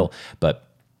them in the middle, but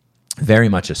very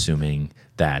much assuming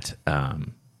that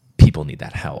people need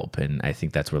that help. And I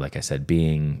think that's where, like I said,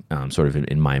 being sort of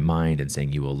in my mind and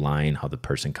saying you align how the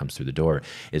person comes through the door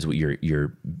is what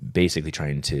you're basically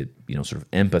trying to, sort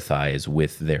of empathize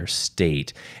with their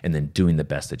state and then doing the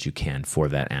best that you can for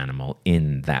that animal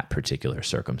in that particular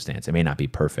circumstance. It may not be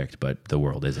perfect, but the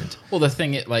world isn't. Well, the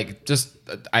thing,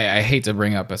 I hate to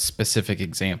bring up a specific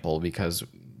example because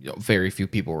very few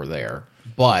people were there,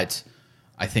 but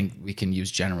I think we can use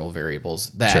general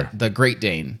variables. That the Great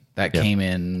Dane that came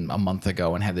in a month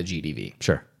ago and had the GDV.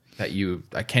 Sure.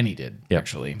 That Kenny did,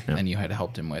 actually, and you had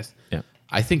helped him with. Yeah.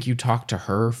 I think you talked to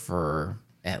her for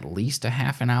at least a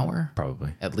half an hour.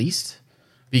 Probably. At least.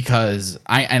 Because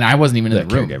I wasn't even in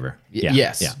the room. Caregiver.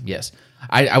 Yes.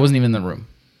 I wasn't even in the room.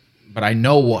 But I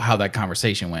know how that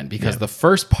conversation went because the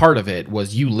first part of it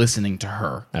was you listening to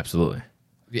her. Absolutely.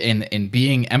 And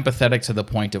being empathetic to the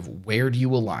point of where do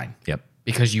you align? Yep.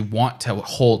 Because you want to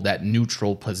hold that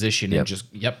neutral position and just,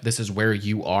 this is where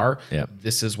you are. Yep.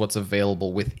 This is what's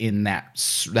available within that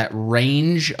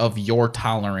range of your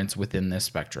tolerance within this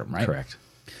spectrum, right? Correct.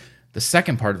 The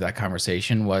second part of that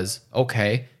conversation was,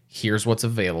 okay, here's what's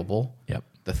available. Yep.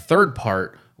 The third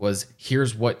part was,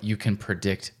 here's what you can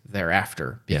predict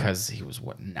thereafter. Because he was,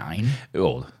 9?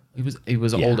 Old. He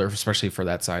was older, especially for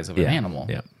that size of an animal.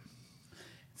 Yeah.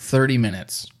 30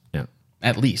 minutes.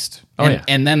 At least.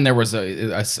 And then there was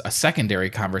a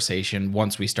secondary conversation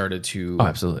once we started to... Oh,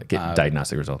 absolutely. Get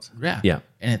diagnostic results. Yeah. Yeah.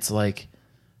 And it's like,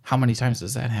 how many times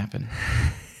does that happen?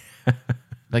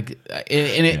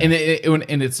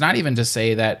 And it's not even to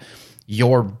say that you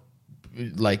were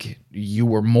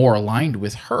more aligned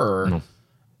with her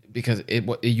because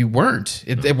you weren't.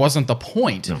 It wasn't the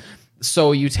point. No.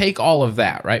 So you take all of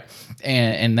that, right?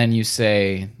 And then you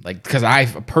say, because I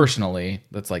personally,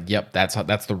 that's like, yep, that's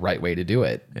the right way to do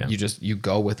it. Yeah. You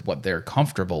go with what they're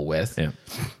comfortable with. Yeah.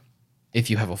 If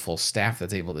you have a full staff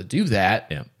that's able to do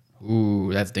that,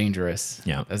 ooh, that's dangerous.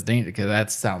 Yeah. That's dangerous because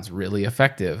that sounds really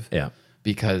effective. Yeah.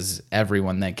 Because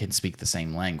everyone then can speak the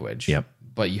same language. Yep.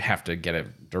 But you have to get a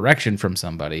direction from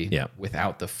somebody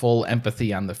without the full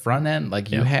empathy on the front end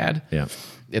like you had. Yeah.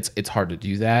 It's hard to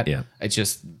do that. Yeah. It's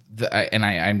just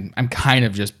I'm kind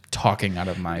of just talking out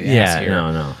of my ass here.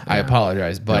 No. I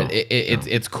apologize, but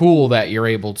it's cool that you're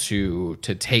able to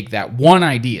take that one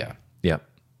idea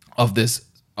of this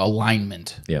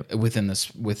alignment within this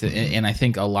and I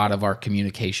think a lot of our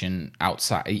communication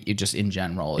outside just in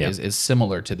general is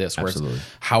similar to this. Absolutely.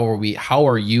 Where how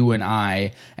are you and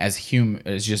I as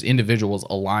just individuals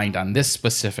aligned on this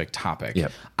specific topic?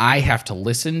 I have to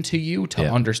listen to you to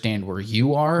understand where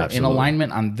you are in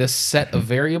alignment on this set of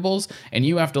variables, and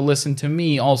you have to listen to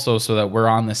me also so that we're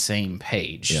on the same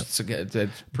page. So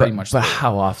that's pretty much. But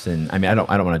how often? I mean, I don't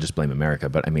want to just blame America,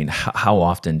 but I mean, how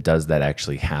often does that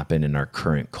actually happen in our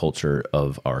current culture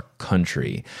of our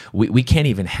country? We can't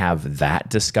even have that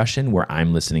discussion where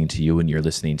I'm listening to you and you're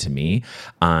listening to me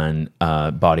on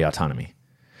body autonomy.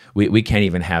 We can't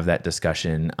even have that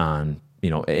discussion on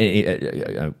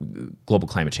global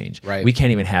climate change. Right. We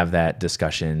can't even have that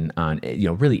discussion on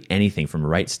really anything from a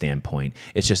right standpoint.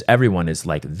 It's just everyone is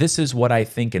like, this is what I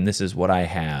think and this is what I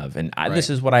have, and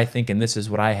this is what I think and this is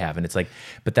what I have, and it's like,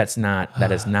 but that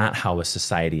is not how a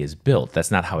society is built. That's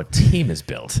not how a team is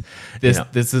built.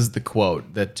 This is the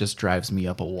quote that just drives me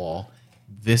up a wall.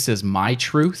 This is my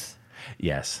truth.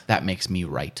 Yes. That makes me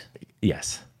right.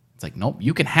 Yes. It's like, nope,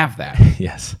 you can have that.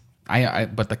 Yes.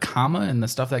 But the comma and the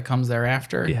stuff that comes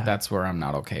thereafter, that's where I'm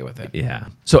not okay with it. Yeah.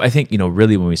 So I think,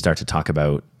 really when we start to talk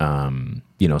about,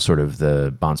 sort of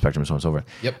the bond spectrum and so on and so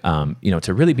forth,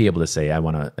 to really be able to say, I'm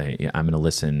going to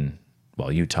listen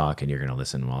while you talk and you're going to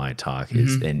listen while I talk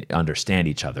and understand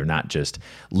each other, not just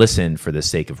listen for the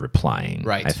sake of replying.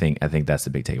 Right. I think that's the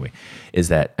big takeaway is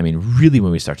that, really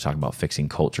when we start to talk about fixing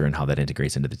culture and how that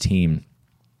integrates into the team,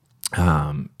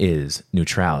 is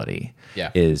neutrality.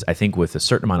 Is I think with a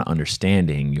certain amount of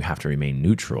understanding, you have to remain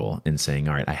neutral in saying,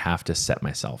 all right, I have to set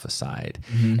myself aside.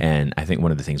 And I think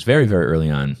one of the things very, very early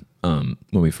on, when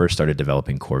we first started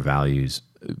developing core values,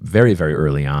 very, very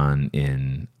early on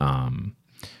in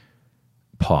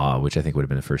PAW, which I think would have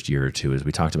been the first year or two, is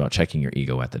we talked about checking your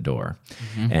ego at the door.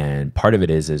 And part of it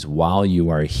is while you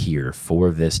are here for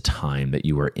this time that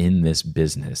you are in this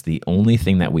business, the only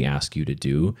thing that we ask you to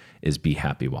do is be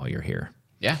happy while you're here.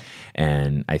 Yeah.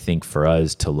 And I think for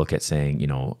us to look at saying,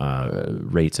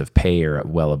 rates of pay are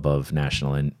well above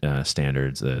national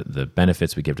standards, the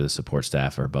benefits we give to the support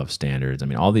staff are above standards.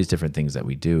 All these different things that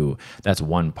we do, that's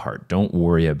one part. Don't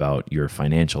worry about your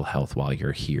financial health while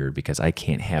you're here, because I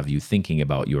can't have you thinking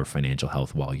about your financial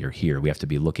health while you're here. We have to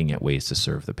be looking at ways to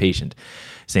serve the patient.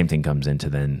 Same thing comes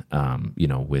into then,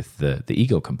 with the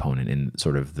ego component in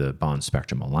sort of the bond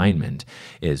spectrum alignment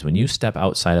is when you step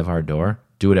outside of our door,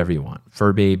 do whatever you want.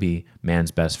 Fur baby,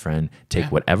 man's best friend, take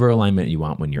whatever alignment you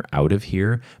want when you're out of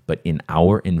here. But in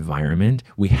our environment,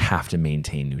 we have to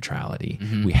maintain neutrality.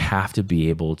 We have to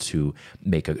be able to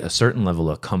make a certain level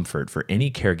of comfort for any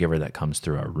caregiver that comes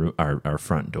through our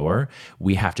front door.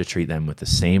 We have to treat them with the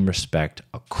same respect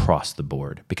across the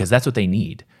board, because that's what they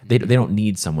need. They don't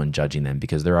need someone judging them,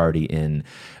 because they're already in,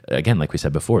 again, like we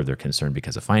said before, they're concerned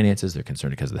because of finances, they're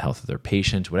concerned because of the health of their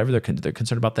patient, whatever they're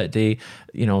concerned about that day,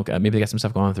 maybe they got some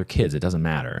stuff going on with their kids, it doesn't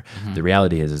matter. The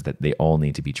reality is that they all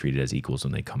need to be treated as equals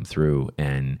when they come through,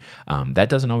 and that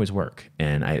doesn't always work.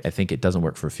 And I think it doesn't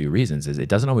work for a few reasons. Is it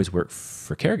doesn't always work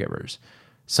for caregivers.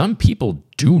 Some people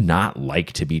do not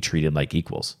like to be treated like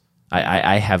equals.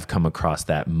 I have come across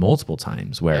that multiple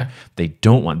times where they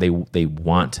don't want, they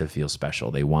want to feel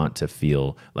special. They want to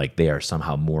feel like they are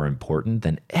somehow more important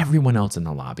than everyone else in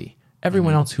the lobby.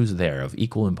 Everyone else who's there of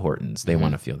equal importance, they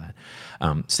want to feel that.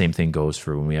 Same thing goes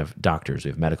for when we have doctors, we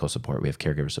have medical support, we have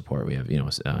caregiver support, we have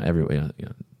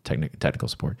technical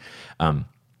support.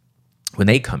 When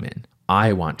they come in,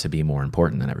 I want to be more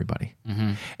important than everybody.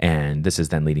 And this is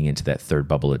then leading into that third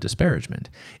bubble of disparagement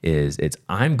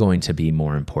I'm going to be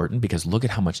more important because look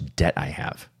at how much debt I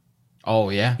have.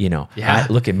 Oh yeah.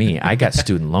 Look at me. I got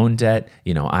student loan debt.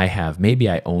 Maybe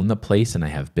I own the place and I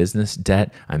have business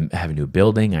debt. I have a new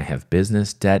building. I have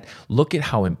business debt. Look at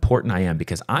how important I am,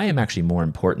 because I am actually more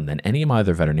important than any of my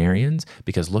other veterinarians,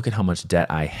 because look at how much debt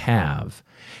I have.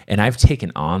 And I've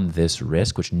taken on this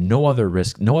risk, which no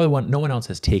one else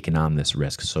has taken on this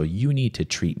risk. So you need to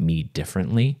treat me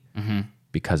differently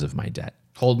because of my debt.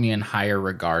 Hold me in higher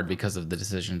regard because of the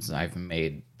decisions I've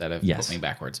made that have put me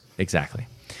backwards. Exactly.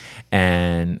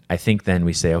 And I think then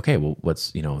we say, okay, well,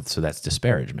 so that's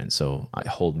disparagement. So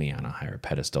hold me on a higher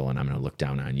pedestal and I'm going to look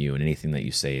down on you, and anything that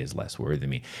you say is less worthy than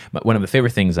me. But one of the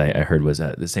favorite things I heard was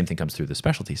the same thing comes through the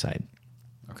specialty side.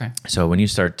 Okay. So when you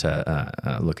start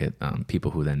to look at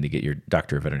people who then they get your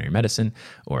doctor of veterinary medicine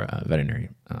or a veterinary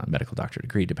medical doctor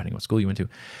degree, depending on what school you went to,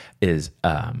 is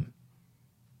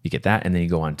you get that, and then you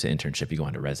go on to internship, you go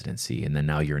on to residency, and then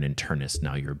now you're an internist,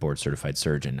 now you're a board certified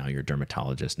surgeon, now you're a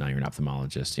dermatologist, now you're an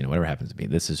ophthalmologist, whatever happens to be.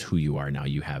 This is who you are now.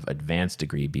 You have advanced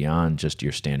degree beyond just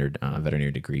your standard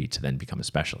veterinary degree to then become a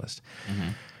specialist.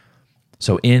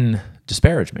 So in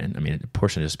disparagement, a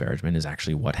portion of disparagement is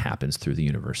actually what happens through the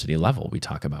university level. We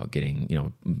talk about getting,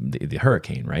 the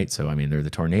hurricane, right? So, the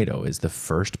tornado is the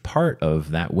first part of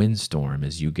that windstorm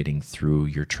is you getting through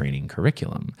your training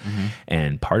curriculum.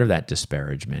 And part of that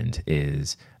disparagement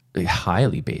is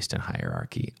highly based in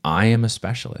hierarchy. I am a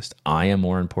specialist. I am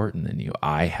more important than you.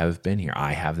 I have been here.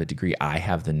 I have the degree. I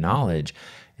have the knowledge.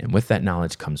 And with that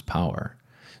knowledge comes power.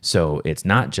 So it's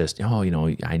not just, I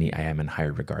am in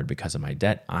higher regard because of my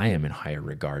debt. I am in higher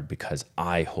regard because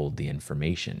I hold the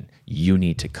information. You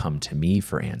need to come to me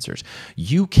for answers.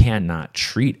 You cannot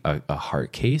treat a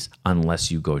heart case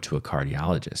unless you go to a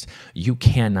cardiologist. You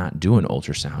cannot do an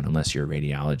ultrasound unless you're a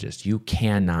radiologist. You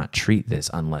cannot treat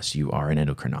this unless you are an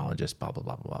endocrinologist, blah, blah,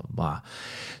 blah, blah, blah.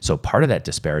 So part of that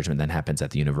disparagement then happens at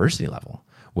the university level,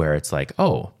 where it's like,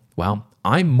 oh, well,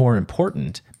 I'm more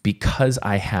important because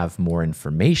I have more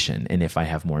information. And if I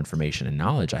have more information and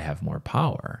knowledge, I have more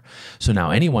power. So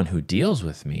now anyone who deals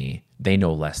with me they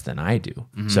know less than I do.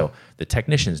 So the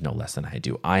technicians know less than I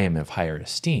do. I am of higher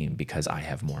esteem because I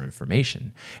have more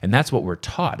information. And that's what we're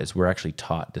taught, is we're actually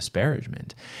taught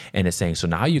disparagement. And it's saying, so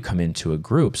now you come into a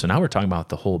group. So now we're talking about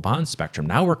the whole bond spectrum.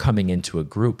 Now we're coming into a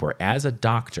group where, as a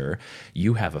doctor,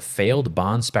 you have a failed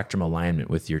bond spectrum alignment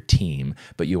with your team,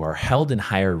 but you are held in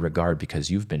higher regard because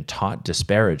you've been taught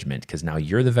disparagement, because now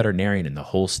you're the veterinarian and the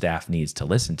whole staff needs to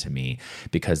listen to me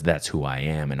because that's who I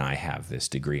am and I have this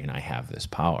degree and I have this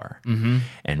power.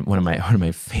 And one of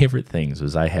my favorite things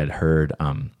was I had heard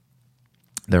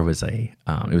there was it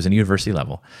was in university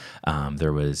level.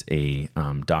 There was a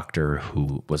doctor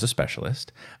who was a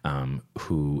specialist,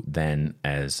 who then,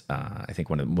 as I think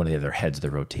one of the other heads of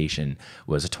the rotation,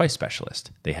 was a twice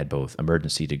specialist. They had both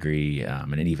emergency degree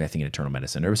and even I think in internal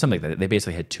medicine. Or something like that. They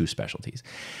basically had two specialties.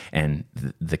 And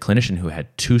the clinician who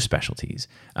had two specialties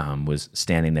was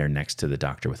standing there next to the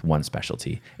doctor with one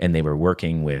specialty, and they were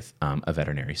working with a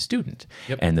veterinary student.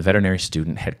 Yep. And the veterinary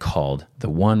student had called the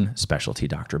one specialty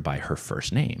doctor by her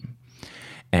first name.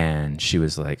 And she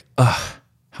was like, ugh,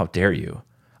 how dare you?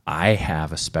 I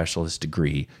have a specialist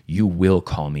degree. You will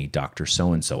call me Dr.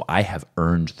 So-and-so. I have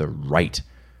earned the right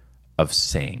of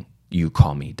saying you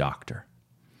call me doctor.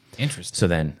 Interesting. So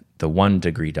then the 1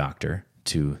 degree doctor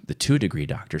to the 2 degree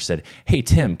doctor said, hey,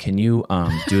 Tim, can you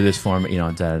do this for me?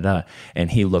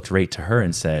 And he looked right to her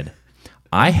and said,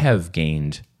 I have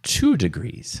gained 2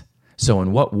 degrees. So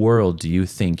in what world do you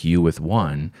think you with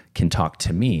 1 can talk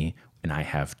to me and I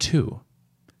have 2?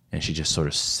 And she just sort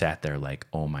of sat there like,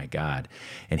 oh my God.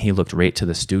 And he looked right to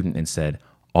the student and said,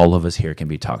 all of us here can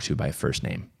be talked to by first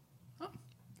name.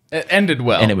 It ended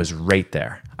well. And it was right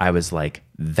there. I was like,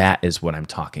 that is what I'm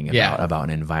talking about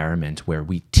an environment where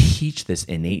we teach this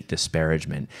innate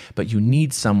disparagement, but you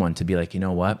need someone to be like, you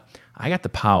know what? I got the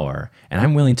power and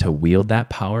I'm willing to wield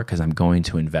that power because I'm going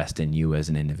to invest in you as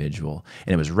an individual.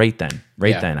 And it was right then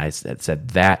I said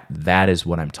that is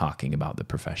what I'm talking about, the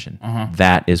profession.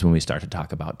 That is when we start to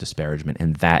talk about disparagement,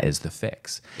 and that is the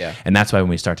fix. Yeah. And that's why when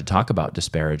we start to talk about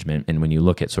disparagement, and when you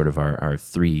look at sort of our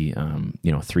 3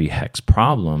 hex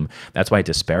problem, that's why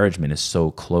disparagement is so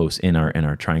close in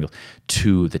our triangle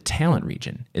to the talent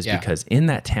region, is because in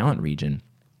that talent region,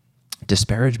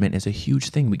 disparagement is a huge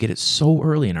thing. We get it so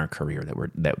early in our career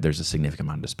that there's a significant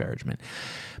amount of disparagement.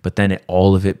 But then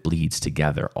all of it bleeds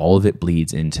together. All of it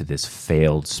bleeds into this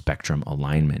failed spectrum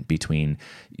alignment between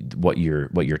what you're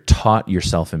taught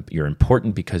yourself. You're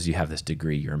important because you have this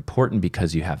degree. You're important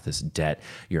because you have this debt.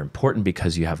 You're important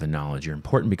because you have the knowledge. You're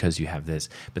important because you have this.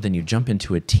 But then you jump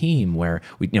into a team where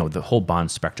the whole bond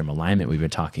spectrum alignment we've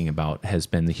been talking about has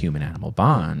been the human-animal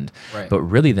bond. Right. But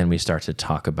really, then we start to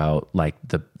talk about like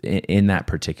in that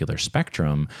particular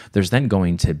spectrum, there's then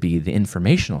going to be the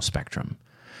informational spectrum.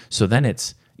 So then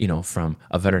it's, from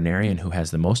a veterinarian who has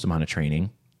the most amount of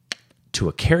training to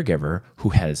a caregiver who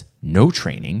has no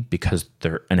training because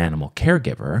they're an animal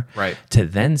caregiver, right, to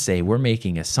then say we're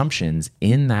making assumptions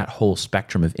in that whole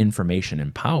spectrum of information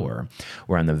and power,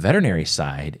 where on the veterinary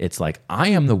side, it's like, I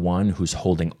am the one who's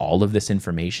holding all of this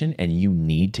information and you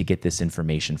need to get this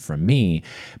information from me,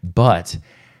 but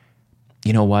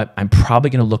you know what? I'm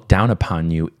probably going to look down upon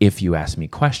you if you ask me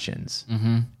questions.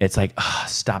 It's like,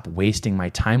 stop wasting my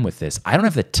time with this. I don't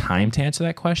have the time to answer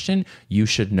that question. You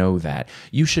should know that.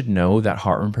 You should know that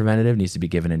heartworm preventative needs to be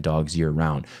given in dogs year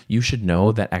round. You should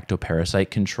know that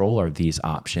ectoparasite control are these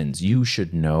options. You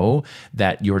should know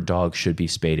that your dog should be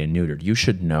spayed and neutered. You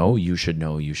should know.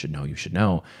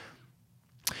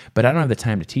 But I don't have the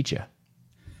time to teach you.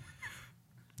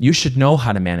 You should know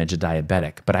how to manage a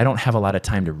diabetic, but I don't have a lot of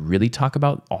time to really talk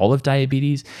about all of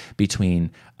diabetes, between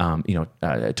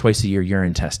twice a year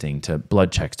urine testing, to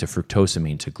blood checks, to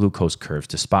fructosamine, to glucose curves,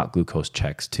 to spot glucose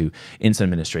checks, to insulin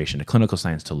administration, to clinical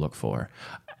signs to look for.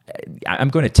 I'm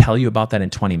going to tell you about that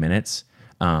in 20 minutes,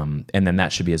 and then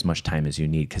that should be as much time as you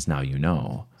need, because now you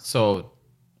know. So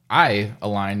I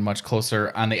align much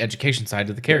closer on the education side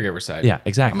to the caregiver side. Yeah,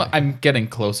 exactly. I'm getting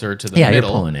closer to the middle. You're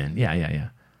pulling in. Yeah.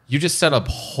 You just set up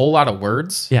a whole lot of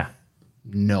words. Yeah.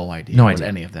 No idea what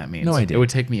any of that means. No idea. It would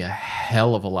take me a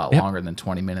hell of a lot longer than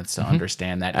 20 minutes to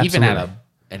understand that, Absolutely.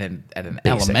 even at an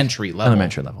elementary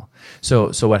level.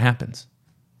 So what happens?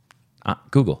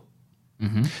 Google.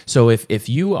 So if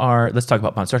you are, let's talk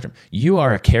about bond spectrum. You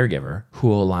are a caregiver who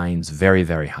aligns very,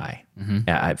 very high.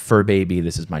 Fur baby,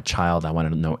 this is my child. I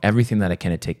want to know everything that I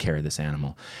can to take care of this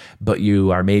animal. But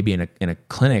you are maybe in a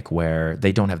clinic where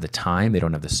they don't have the time, they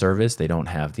don't have the service, they don't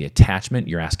have the attachment.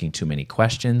 You're asking too many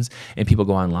questions, and people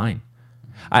go online.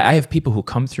 I have people who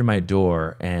come through my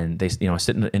door and they,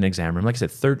 sit in an exam room. Like I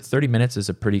said, 30 minutes is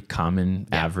a pretty common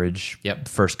average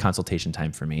first consultation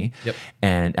time for me. Yep.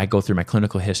 And I go through my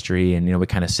clinical history and, we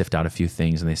kind of sift out a few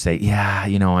things and they say, yeah,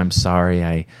 I'm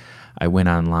sorry. I went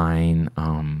online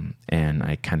and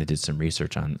I kind of did some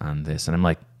research on this. And I'm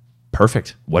like,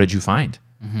 perfect. What did you find?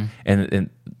 Mm-hmm. And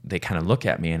they kind of look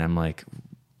at me and I'm like,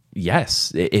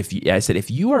 yes. If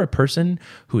you are a person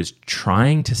who is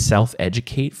trying to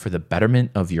self-educate for the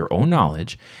betterment of your own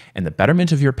knowledge and the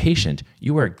betterment of your patient,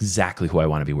 you are exactly who I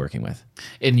want to be working with.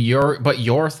 But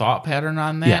your thought pattern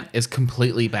on that is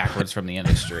completely backwards from the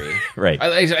industry. Right.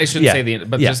 I shouldn't say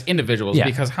just individuals,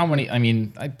 because how many,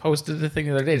 I posted the thing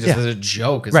the other day just as a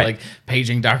joke. It's like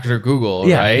paging Dr. Google,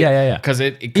 right? Yeah. Because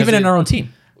even in our own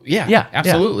team. Yeah,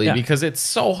 absolutely. Because it's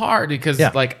so hard because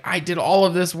I did all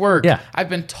of this work. Yeah. I've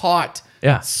been taught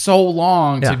so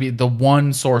long to be the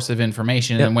one source of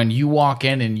information. And when you walk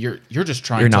in and you're just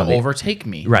trying to overtake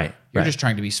me. Right. You're just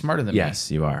trying to be smarter than me. Yes,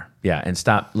 you are. Yeah. And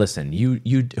listen, who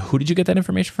did you get that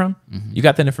information from? Mm-hmm. You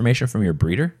got that information from your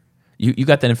breeder? You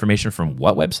got that information from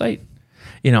what website?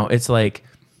 It's like,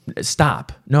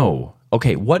 stop. No.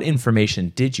 Okay, what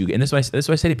information did you get? And this is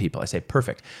what I say to people. I say,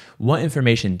 perfect. What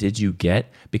information did you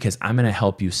get? Because I'm going to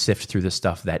help you sift through the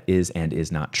stuff that is and is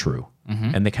not true.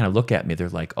 Mm-hmm. And they kind of look at me. They're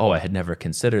like, oh, I had never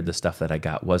considered the stuff that I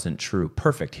got wasn't true.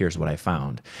 Perfect. Here's what I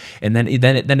found. And then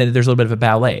there's a little bit of a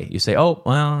ballet. You say, oh,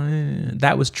 well,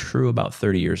 that was true about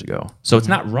 30 years ago. So it's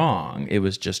not wrong. It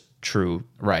was just true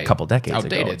a couple decades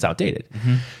ago. It's outdated.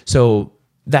 Mm-hmm. So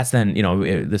that's then,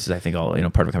 this is, I think, all,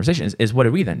 part of the conversation is what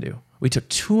did we then do? We took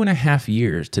 2.5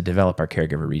 years to develop our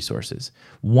caregiver resources,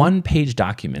 1-page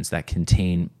documents that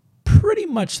contain pretty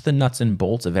much the nuts and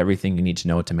bolts of everything you need to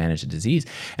know to manage a disease.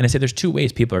 And I say there's 2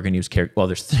 ways people are going to use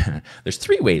there's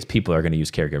 3 ways people are going to use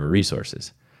caregiver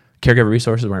resources. Caregiver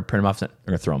resources, we're going to print them off, we're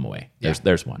going to throw them away.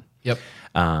 There's one. Yep.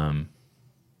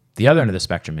 The other end of the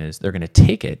spectrum is they're going to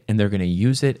take it and they're going to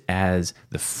use it as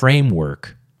the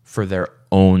framework for their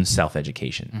own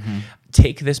self-education. Mm-hmm.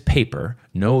 Take this paper,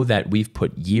 know that we've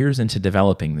put years into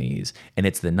developing these, and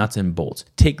it's the nuts and bolts.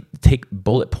 Take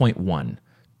bullet point 1.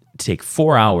 Take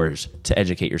 4 hours to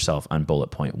educate yourself on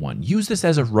bullet point 1. Use this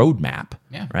as a roadmap,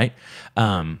 right?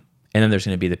 And then there's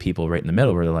going to be the people right in the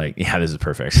middle where they're like, yeah, this is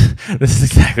perfect. This is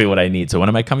exactly what I need. So when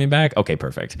am I coming back? Okay,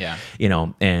 perfect. Yeah.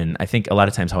 And I think a lot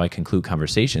of times how I conclude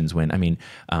conversations when,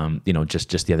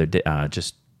 just the other day,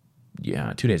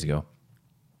 2 days ago,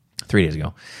 3 days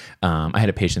ago, I had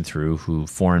a patient through who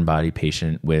foreign body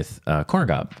patient with corn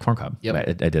cob. Yep.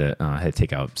 I had to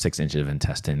take out 6 inches of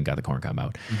intestine, got the corn cob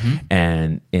out. Mm-hmm.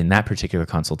 And in that particular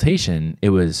consultation,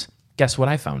 it was, guess what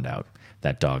I found out?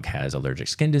 That dog has allergic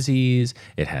skin disease,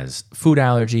 it has food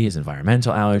allergies,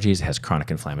 environmental allergies, it has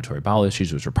chronic inflammatory bowel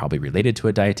issues, which were probably related to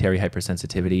a dietary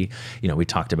hypersensitivity. We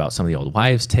talked about some of the old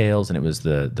wives' tales, and it was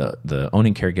the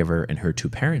owning caregiver and her 2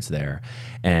 parents there,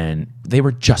 and they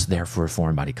were just there for a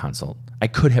foreign body consult. I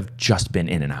could have just been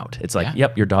in and out. It's like,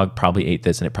 yep, your dog probably ate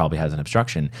this and it probably has an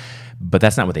obstruction, but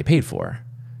that's not what they paid for.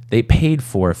 They paid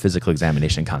for a physical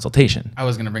examination consultation. I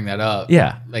was going to bring that up.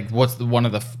 Yeah. Like, what's one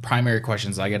of the primary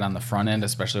questions I get on the front end,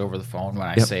 especially over the phone when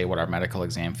I say what our medical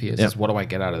exam fee is what do I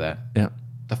get out of that? Yeah.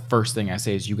 The first thing I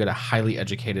say is you get a highly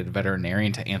educated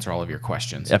veterinarian to answer all of your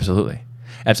questions. Absolutely.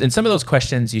 And some of those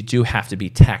questions, you do have to be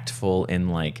tactful in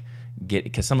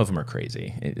because some of them are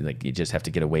crazy. You just have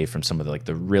to get away from some of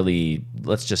the really,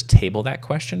 let's just table that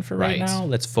question for right now.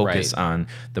 Let's focus on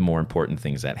the more important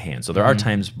things at hand. So there are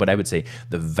times, but I would say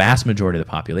the vast majority of the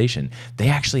population, they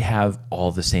actually have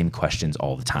all the same questions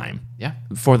all the time. Yeah.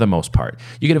 For the most part.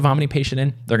 You get a vomiting patient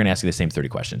in, they're going to ask you the same 30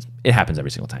 questions. It happens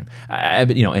every single time.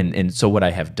 And so what I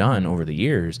have done over the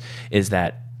years is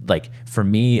that, for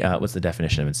me, what's the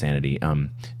definition of insanity?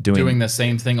 Doing the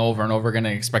same thing over and over again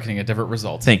and expecting a different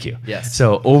result. Thank you. Yes.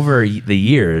 So over the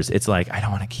years, it's like, I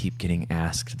don't want to keep getting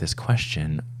asked this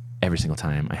question every single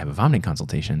time I have a vomiting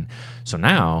consultation. So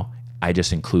now I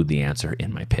just include the answer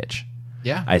in my pitch.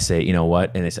 Yeah. I say, you know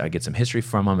what? And I get some history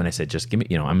from them, and I said, just give me,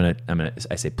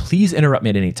 I say, please interrupt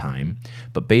me at any time.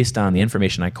 But based on the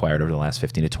information I acquired over the last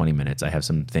 15 to 20 minutes, I have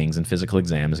some things, and physical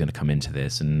exam is going to come into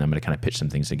this, and I'm going to kind of pitch some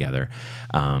things together.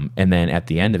 And then at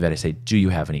the end of it, I say, do you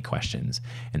have any questions?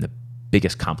 And the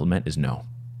biggest compliment is no.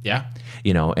 Yeah.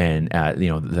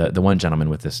 The one gentleman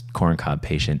with this corn cob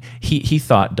patient, he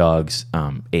thought dogs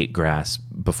ate grass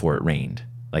before it rained.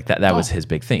 That was his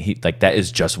big thing. That is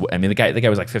just, the guy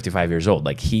was 55 years old.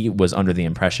 He was under the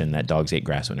impression that dogs ate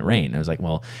grass when it rained. I was like,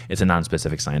 well, it's a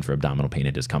non-specific sign for abdominal pain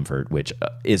and discomfort, which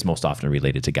is most often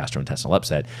related to gastrointestinal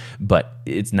upset, but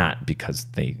it's not because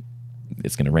they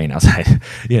it's going to rain outside,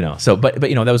 So, but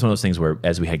that was one of those things where,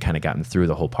 as we had kind of gotten through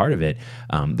the whole part of it,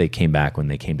 they came back when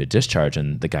they came to discharge,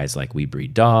 and the guy's like, we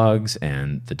breed dogs,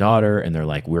 and the daughter, and they're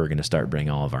like, we're going to start bringing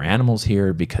all of our animals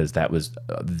here, because that was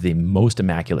the most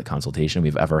immaculate consultation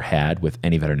we've ever had with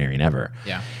any veterinarian ever.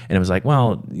 Yeah. And it was like,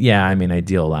 well, yeah, I mean, I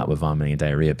deal a lot with vomiting and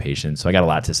diarrhea patients, so I got a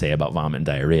lot to say about vomit and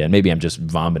diarrhea, and maybe I'm just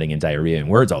vomiting and diarrhea in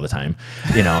words all the time,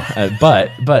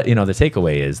 but the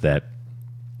takeaway is that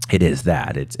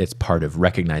it's part of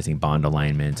recognizing bond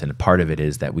alignment, and part of it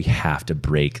is that we have to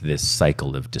break this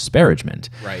cycle of disparagement.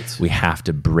 Right. We have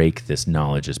to break this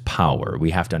knowledge as power.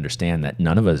 We have to understand that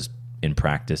none of us in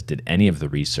practice did any of the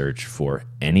research for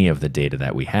any of the data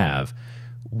that we have.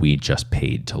 We just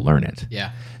paid to learn it.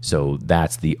 Yeah. So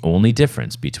that's the only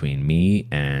difference between me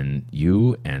and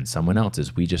you and someone else,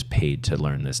 is we just paid to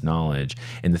learn this knowledge.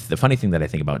 And the funny thing that I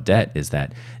think about debt is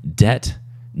that debt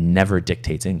never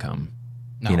dictates income.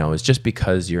 No. It's just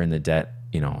because you're in the debt,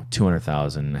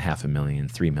 200,000,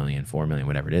 $500,000, 3 million, 4 million,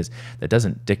 whatever it is, that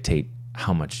doesn't dictate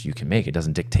how much you can make. It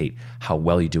doesn't dictate how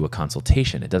well you do a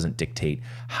consultation. It doesn't dictate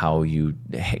how you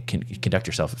can conduct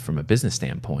yourself from a business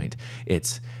standpoint.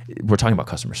 We're talking about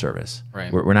customer service.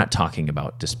 Right. We're not talking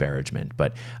about disparagement.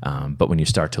 But when you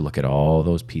start to look at all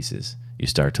those pieces, you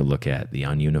start to look at the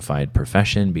ununified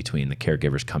profession between the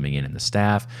caregivers coming in and the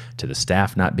staff, to the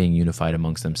staff not being unified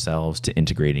amongst themselves, to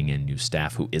integrating in new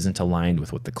staff who isn't aligned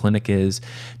with what the clinic is,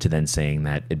 to then saying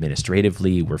that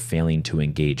administratively we're failing to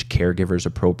engage caregivers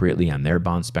appropriately on their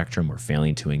bond spectrum, we're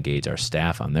failing to engage our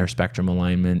staff on their spectrum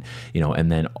alignment,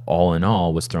 and then all in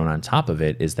all, what's thrown on top of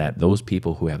it is that those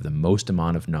people who have the most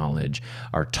amount of knowledge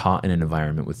are taught in an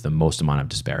environment with the most amount of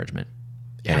disparagement.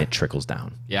 Yeah. And it trickles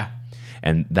down. Yeah.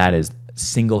 And that is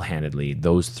single-handedly,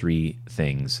 those three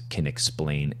things can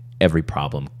explain every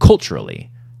problem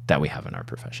culturally that we have in our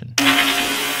profession.